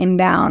like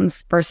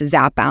inbounds versus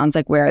outbounds,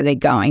 like where are they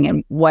going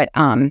and what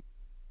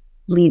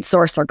lead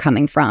source they're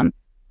coming from.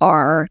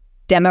 Are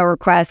demo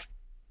requests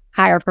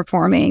higher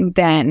performing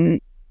than,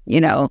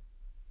 you know,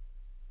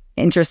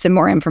 interest in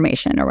more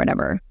information or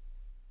whatever.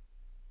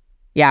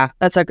 Yeah,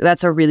 that's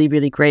a really,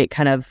 really great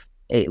kind of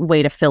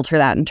way to filter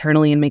that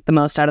internally and make the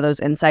most out of those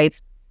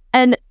insights.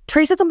 And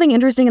Trey said something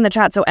interesting in the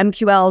chat. So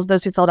MQLs,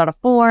 those who filled out a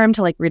form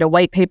to like read a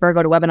white paper,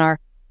 go to webinar,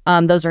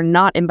 those are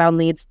not inbound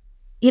leads.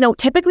 You know,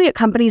 typically at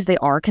companies, they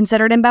are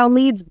considered inbound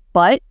leads,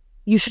 but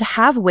you should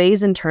have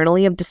ways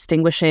internally of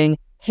distinguishing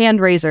hand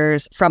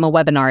raisers from a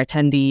webinar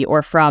attendee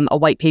or from a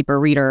white paper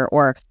reader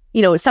or,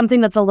 you know,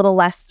 something that's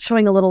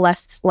showing a little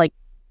less like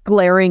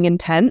glaring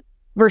intent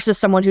versus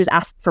someone who's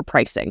asked for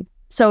pricing.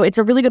 So it's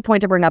a really good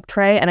point to bring up,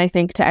 Trey. And I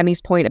think to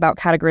Emmy's point about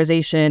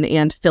categorization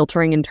and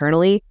filtering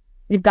internally,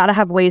 you've got to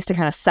have ways to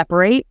kind of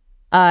separate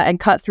and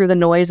cut through the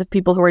noise of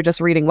people who are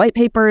just reading white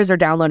papers or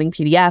downloading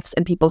PDFs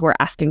and people who are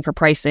asking for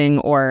pricing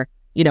or,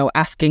 you know,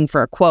 asking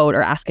for a quote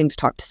or asking to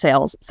talk to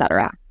sales, et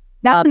cetera.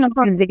 That's an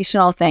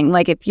organizational thing.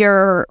 Like if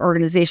your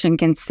organization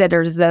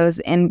considers those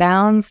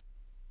inbounds,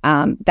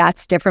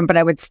 that's different, but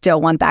I would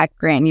still want that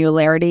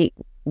granularity.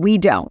 We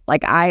don't.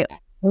 Like I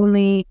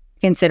only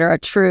consider a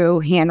true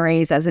hand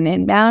raise as an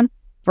inbound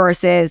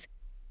versus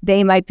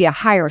they might be a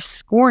higher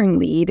scoring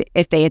lead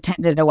if they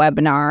attended a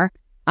webinar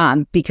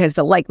because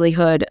the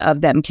likelihood of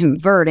them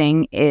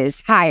converting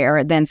is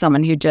higher than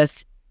someone who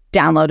just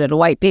downloaded a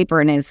white paper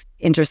and is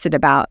interested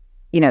about,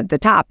 you know, the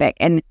topic.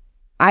 And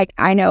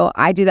I know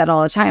I do that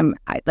all the time.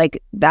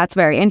 That's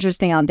very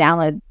interesting. I'll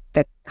download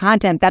the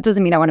content. That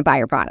doesn't mean I want to buy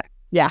your product.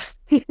 Yeah.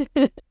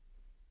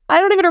 I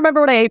don't even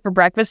remember what I ate for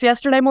breakfast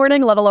yesterday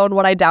morning, let alone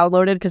what I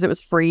downloaded because it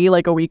was free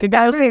like a week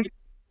ago. So,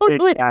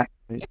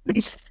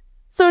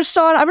 so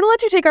Sean, I'm going to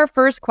let you take our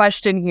first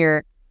question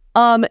here.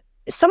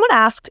 Someone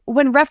asked,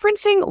 when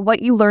referencing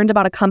what you learned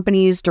about a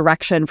company's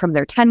direction from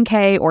their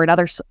 10K or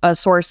another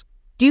source,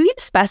 do you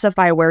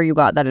specify where you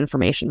got that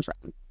information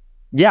from?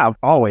 Yeah,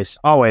 always,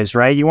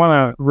 right? You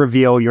want to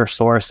reveal your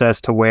source as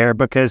to where,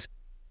 because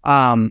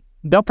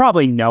they'll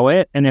probably know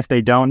it. And if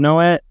they don't know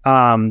it,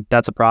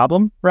 that's a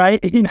problem, right?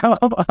 You know,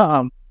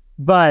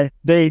 but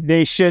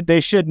they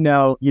should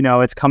know, you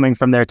know, it's coming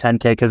from their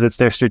 10K because it's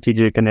their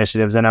strategic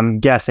initiatives. And I'm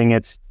guessing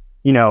it's,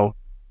 you know,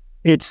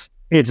 it's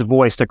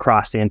voiced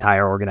across the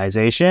entire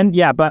organization.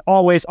 Yeah, but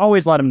always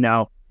let them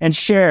know and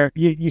share,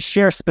 you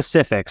share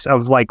specifics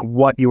of like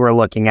what you were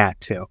looking at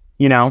too,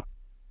 you know?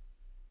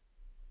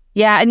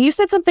 Yeah, and you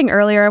said something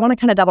earlier, I want to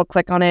kind of double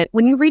click on it.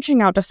 When you're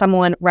reaching out to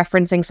someone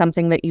referencing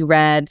something that you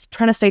read,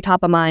 trying to stay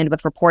top of mind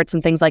with reports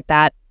and things like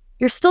that,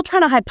 you're still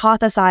trying to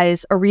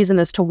hypothesize a reason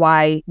as to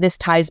why this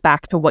ties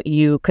back to what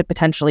you could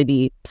potentially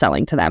be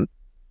selling to them.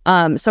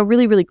 So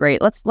really, really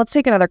great. Let's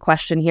take another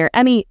question here.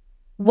 Emmy,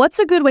 what's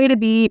a good way to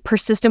be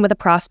persistent with a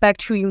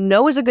prospect who you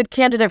know is a good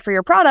candidate for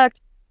your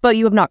product, but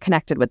you have not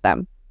connected with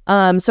them?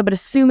 But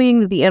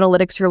assuming that the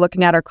analytics you're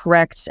looking at are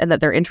correct and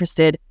that they're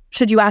interested,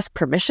 should you ask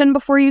permission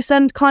before you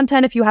send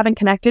content if you haven't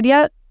connected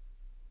yet?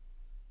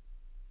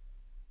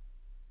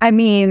 I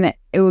mean,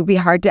 it would be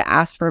hard to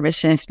ask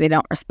permission if they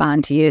don't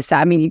respond to you. So,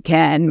 I mean, you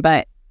can,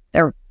 but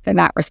they're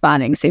not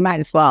responding, so you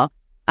might as well.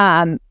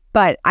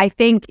 But I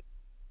think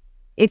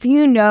if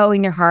you know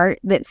in your heart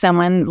that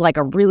someone's like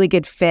a really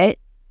good fit,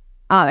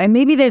 and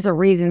maybe there's a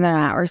reason they're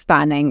not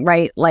responding,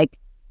 right? Like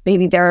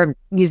maybe they're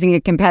using a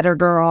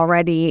competitor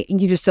already,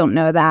 and you just don't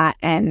know that,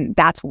 and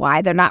that's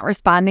why they're not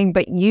responding.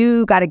 But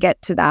you got to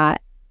get to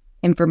that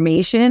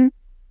information.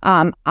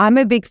 I'm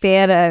a big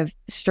fan of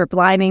strip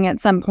lining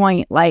at some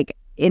point, like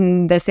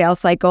in the sales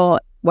cycle,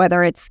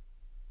 whether it's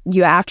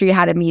you after you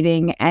had a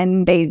meeting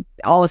and they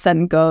all of a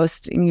sudden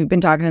ghost and you've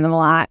been talking to them a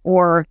lot,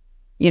 or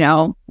you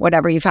know,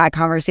 whatever, you've had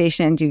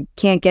conversations, you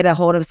can't get a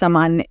hold of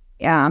someone.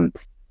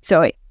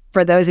 So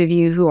for those of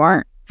you who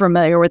aren't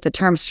familiar with the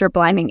term strip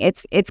lining,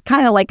 it's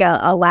kind of like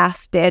a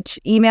last ditch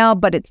email,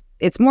 but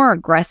it's more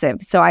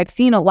aggressive. So I've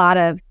seen a lot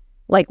of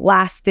like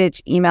last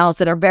ditch emails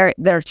that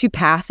are too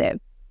passive.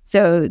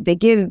 So they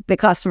give the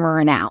customer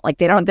an out, like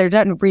there's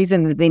no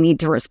reason that they need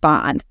to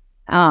respond.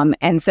 And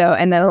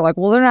they're like,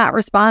 well, they're not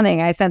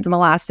responding. I sent them a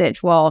last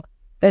ditch. Well,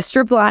 the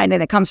strip line,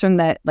 and it comes from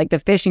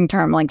the fishing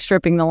term, like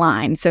stripping the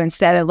line. So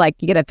instead of like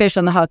you get a fish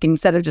on the hook, and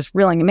instead of just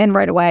reeling them in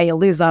right away, you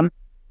lose them.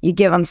 You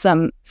give them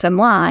some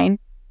line,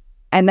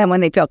 and then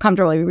when they feel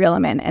comfortable, you reel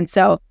them in. And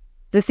so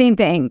the same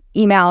thing,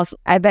 emails,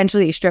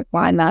 eventually you strip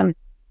line them,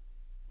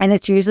 and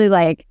it's usually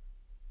like,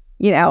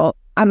 you know,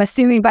 I'm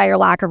assuming by your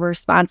lack of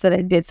response that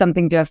I did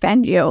something to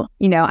offend you.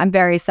 You know, I'm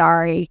very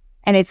sorry,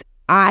 and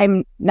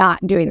I'm not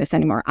doing this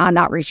anymore. I'm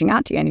not reaching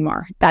out to you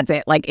anymore. That's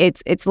it. Like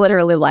it's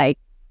literally like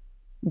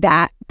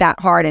that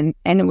hard.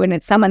 And when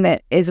it's someone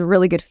that is a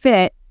really good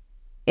fit,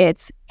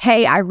 it's,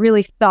 hey, I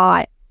really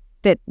thought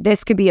that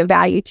this could be of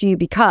value to you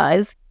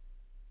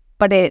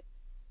but it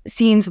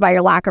seems by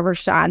your lack of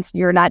response,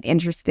 you're not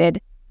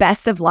interested.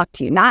 Best of luck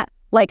to you. Not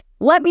like,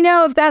 let me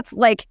know if that's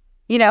like,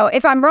 you know,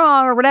 if I'm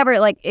wrong or whatever.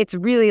 Like, it's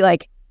really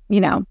like, you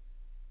know,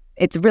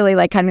 it's really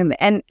like kind of,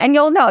 and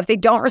you'll know if they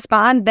don't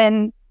respond,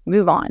 then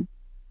move on.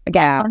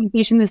 Again,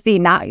 communication to see,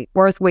 not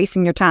worth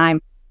wasting your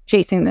time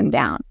chasing them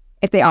down.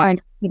 If they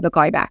aren't, they'll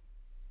call you back.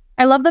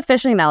 I love the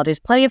fishing analogies.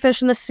 Plenty of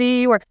fish in the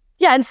sea.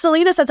 And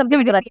Selena said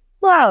something that I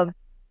love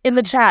in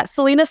the chat.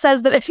 Selena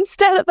says that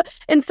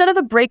instead of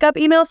a breakup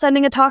email,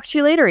 sending a talk to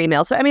you later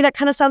email. So I mean, that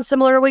kind of sounds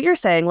similar to what you're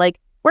saying. Like,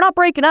 we're not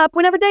breaking up.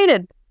 We never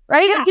dated,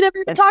 right? Yeah. You never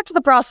even talked to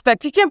the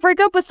prospect. You can't break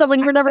up with someone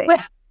you were never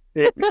with.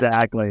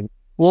 Exactly.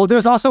 Well,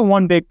 there's also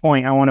one big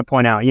point I want to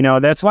point out. You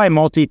know, that's why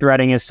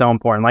multi-threading is so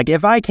important. Like,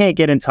 if I can't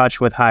get in touch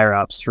with higher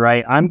ups,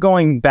 right, I'm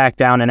going back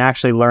down and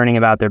actually learning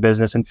about their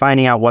business and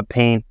finding out what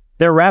pain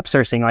their reps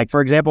are seeing. Like, for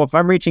example, if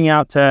I'm reaching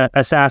out to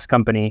a SaaS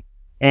company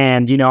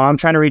and, you know, I'm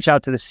trying to reach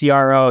out to the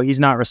CRO,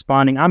 he's not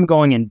responding, I'm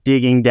going and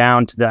digging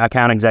down to the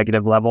account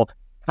executive level.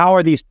 How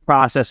are these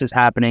processes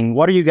happening?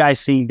 What are you guys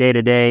seeing day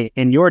to day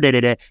in your day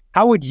to day?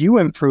 How would you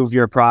improve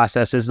your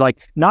processes?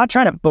 Like, not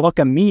trying to book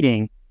a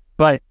meeting,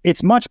 but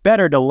it's much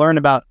better to learn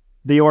about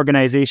the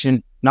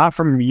organization, not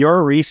from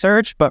your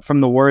research, but from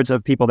the words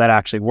of people that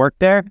actually work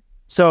there.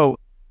 So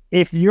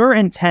if your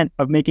intent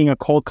of making a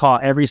cold call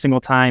every single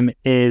time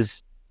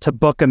is to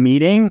book a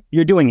meeting,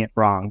 you're doing it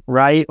wrong,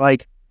 right?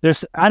 Like,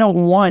 I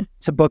don't want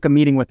to book a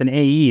meeting with an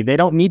AE. They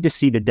don't need to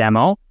see the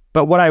demo.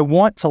 But what I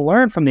want to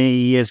learn from the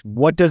AE is,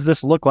 what does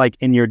this look like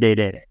in your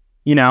day-to-day,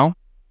 you know?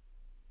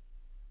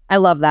 I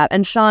love that.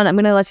 And Sean, I'm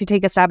going to let you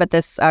take a stab at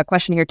this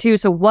question here too.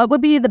 So what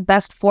would be the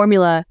best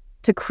formula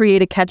to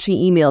create a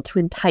catchy email to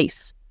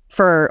entice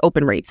for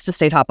open rates to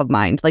stay top of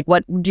mind? Like,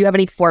 do you have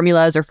any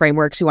formulas or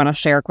frameworks you want to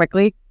share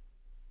quickly?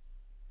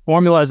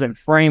 Formulas and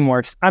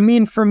frameworks. I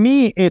mean, for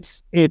me,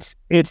 it's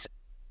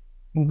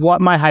what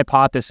my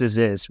hypothesis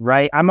is,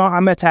 right?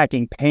 I'm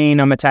attacking pain.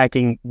 I'm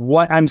attacking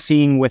what I'm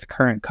seeing with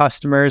current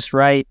customers,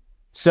 right?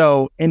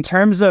 So in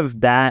terms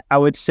of that, I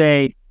would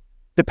say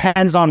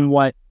depends on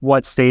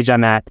what stage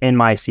I'm at in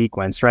my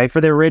sequence, right? For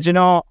the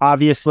original,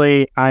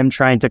 obviously, I'm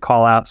trying to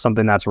call out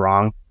something that's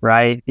wrong,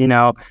 right? You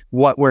know,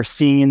 what we're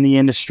seeing in the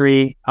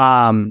industry,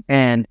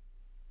 and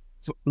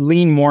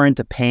lean more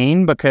into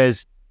pain,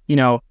 because, you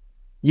know,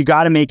 you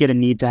got to make it a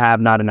need to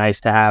have, not a nice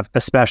to have,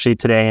 especially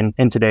today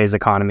in today's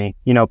economy.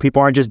 You know,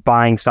 people aren't just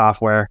buying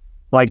software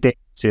like they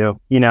do,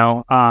 you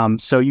know?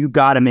 So you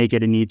got to make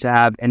it a need to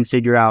have and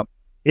figure out,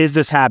 is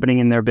this happening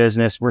in their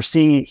business? We're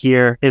seeing it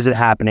here. Is it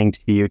happening to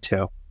you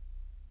too?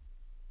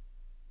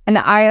 And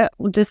I,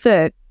 just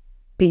to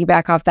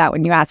piggyback off that,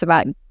 when you asked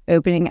about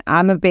opening,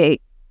 I'm a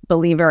big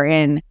believer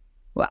in,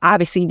 well,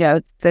 obviously, you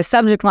know, the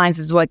subject lines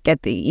is what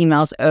get the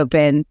emails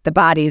open. The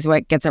body is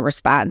what gets a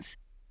response.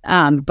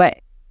 But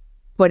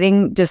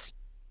putting just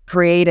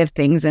creative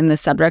things in the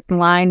subject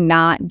line,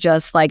 not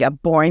just like a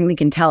boring, we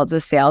can tell it's a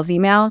sales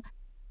email.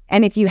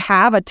 And if you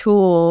have a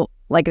tool,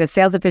 like a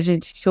sales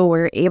efficiency tool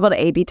where you're able to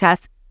A/B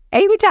test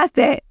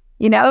it,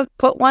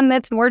 put one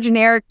that's more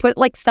generic, put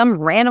like some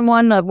random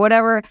one of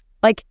whatever.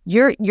 Like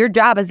your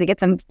job is to get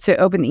them to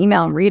open the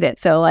email and read it.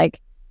 So like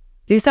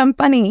do something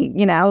funny,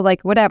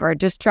 like whatever,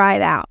 just try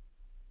it out.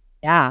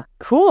 Yeah,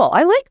 cool.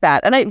 I like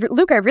that. And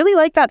Luke, I really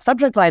like that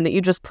subject line that you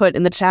just put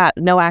in the chat,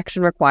 no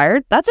action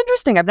required. That's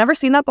interesting. I've never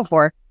seen that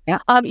before. Yeah.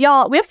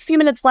 Y'all, we have a few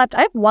minutes left.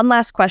 I have one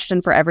last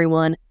question for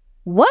everyone.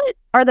 What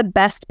are the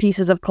best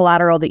pieces of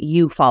collateral that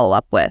you follow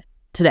up with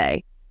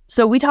today?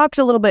 So we talked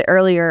a little bit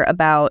earlier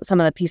about some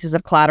of the pieces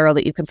of collateral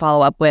that you can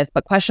follow up with,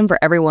 but question for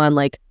everyone,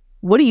 like,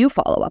 what do you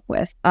follow up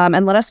with?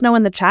 And let us know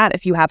in the chat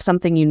if you have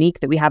something unique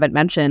that we haven't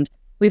mentioned.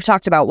 We've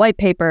talked about white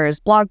papers,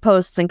 blog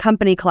posts, and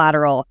company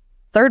collateral,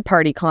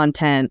 third-party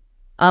content.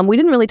 We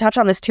didn't really touch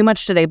on this too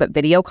much today, but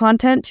video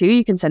content too.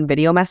 You can send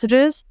video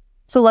messages.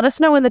 So let us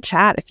know in the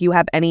chat if you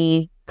have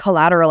any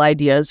collateral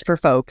ideas for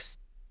folks.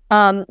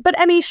 But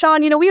Emmy,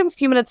 Sean, we have a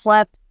few minutes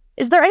left.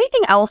 Is there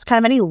anything else,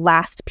 kind of any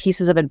last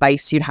pieces of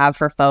advice you'd have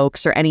for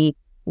folks, or any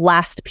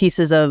last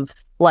pieces of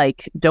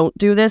like, don't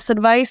do this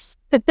advice?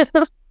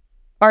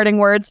 Parting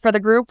words for the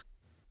group?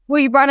 Well,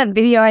 you brought up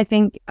video. I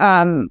think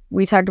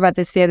we talked about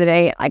this the other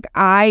day. Like,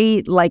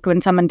 I like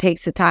when someone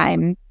takes the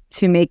time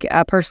to make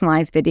a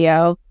personalized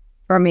video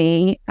for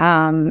me.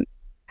 And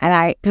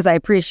because I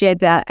appreciate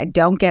that. I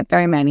don't get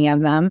very many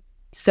of them.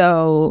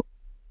 So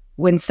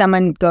when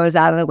someone goes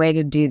out of the way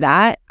to do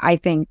that, I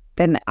think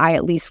then I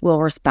at least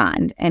will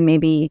respond and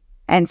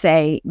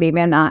say,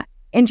 maybe I'm not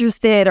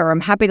interested, or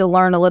I'm happy to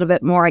learn a little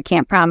bit more. I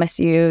can't promise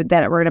you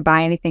that we're going to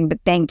buy anything, but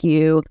thank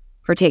you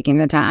for taking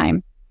the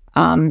time.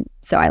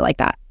 So I like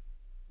that.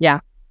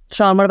 Yeah.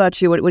 Sean, what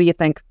about you? What do you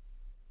think?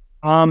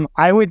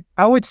 I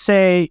would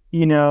say,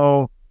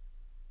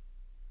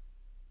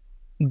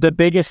 the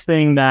biggest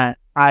thing that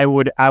I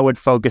would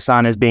focus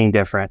on is being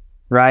different,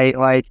 right?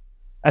 Like,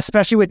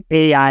 especially with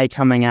AI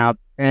coming out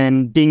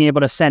and being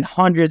able to send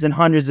hundreds and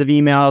hundreds of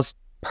emails,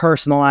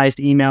 personalized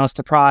emails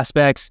to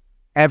prospects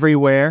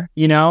everywhere,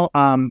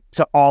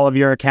 to all of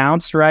your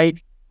accounts,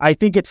 right? I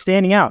think it's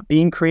standing out,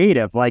 being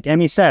creative, like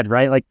Emmy said,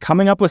 right? Like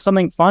coming up with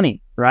something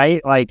funny,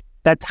 right? Like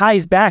that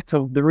ties back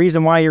to the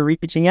reason why you're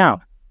reaching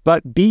out.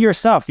 But be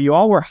yourself. You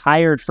all were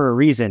hired for a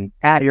reason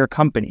at your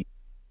company.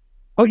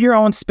 Put your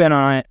own spin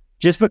on it.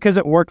 Just because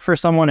it worked for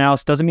someone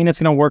else doesn't mean it's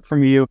going to work for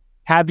you.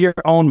 Have your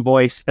own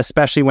voice,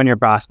 especially when you're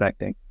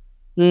prospecting.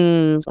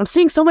 I'm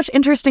seeing so much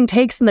interesting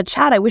takes in the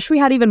chat. I wish we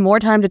had even more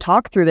time to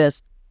talk through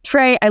this.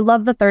 Trey, I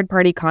love the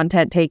third-party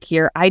content take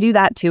here. I do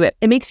that too.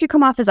 It makes you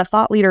come off as a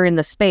thought leader in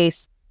the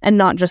space and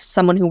not just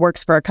someone who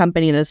works for a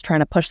company and is trying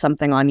to push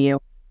something on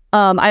you.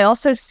 I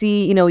also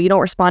see, you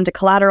don't respond to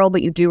collateral,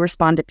 but you do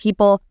respond to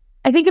people.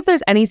 I think if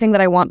there's anything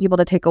that I want people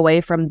to take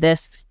away from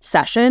this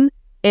session,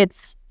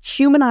 it's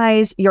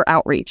humanize your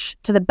outreach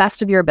to the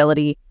best of your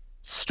ability.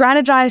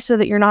 Strategize so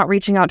that you're not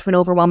reaching out to an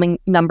overwhelming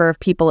number of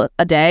people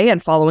a day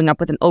and following up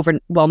with an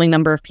overwhelming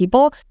number of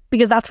people,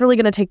 because that's really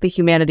going to take the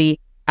humanity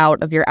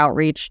out of your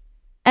outreach.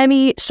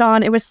 Emmy,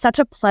 Sean, it was such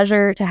a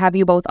pleasure to have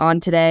you both on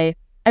today.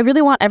 I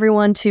really want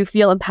everyone to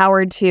feel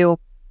empowered to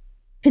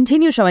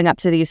continue showing up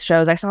to these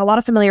shows. I saw a lot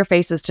of familiar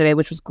faces today,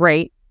 which was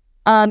great.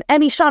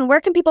 Emmy, Sean, where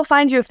can people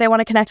find you if they want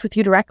to connect with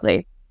you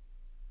directly?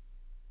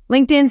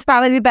 LinkedIn's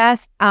probably the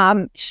best.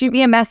 Shoot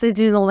me a message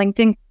in the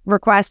LinkedIn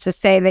request. Just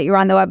say that you're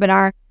on the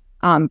webinar.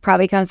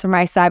 Probably comes from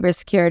my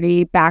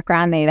cybersecurity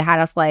background. They had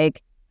us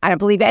like, I don't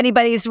believe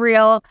anybody's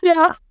real.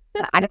 Yeah.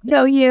 I don't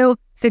know you.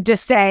 So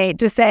just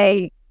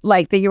say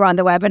like that you're on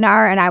the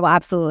webinar, and I will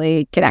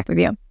absolutely connect with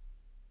you.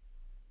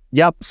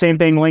 Yep. Same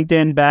thing.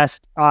 LinkedIn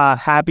best.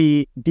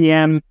 Happy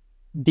DM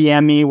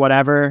me,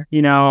 whatever,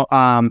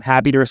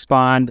 happy to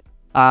respond.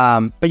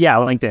 But yeah,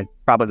 LinkedIn,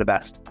 probably the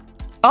best.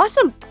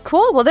 Awesome.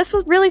 Cool. Well, this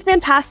was really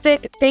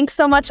fantastic. Thanks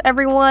so much,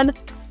 everyone.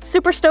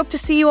 Super stoked to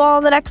see you all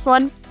in the next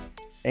one.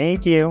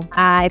 Thank you.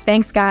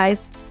 Thanks,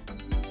 guys.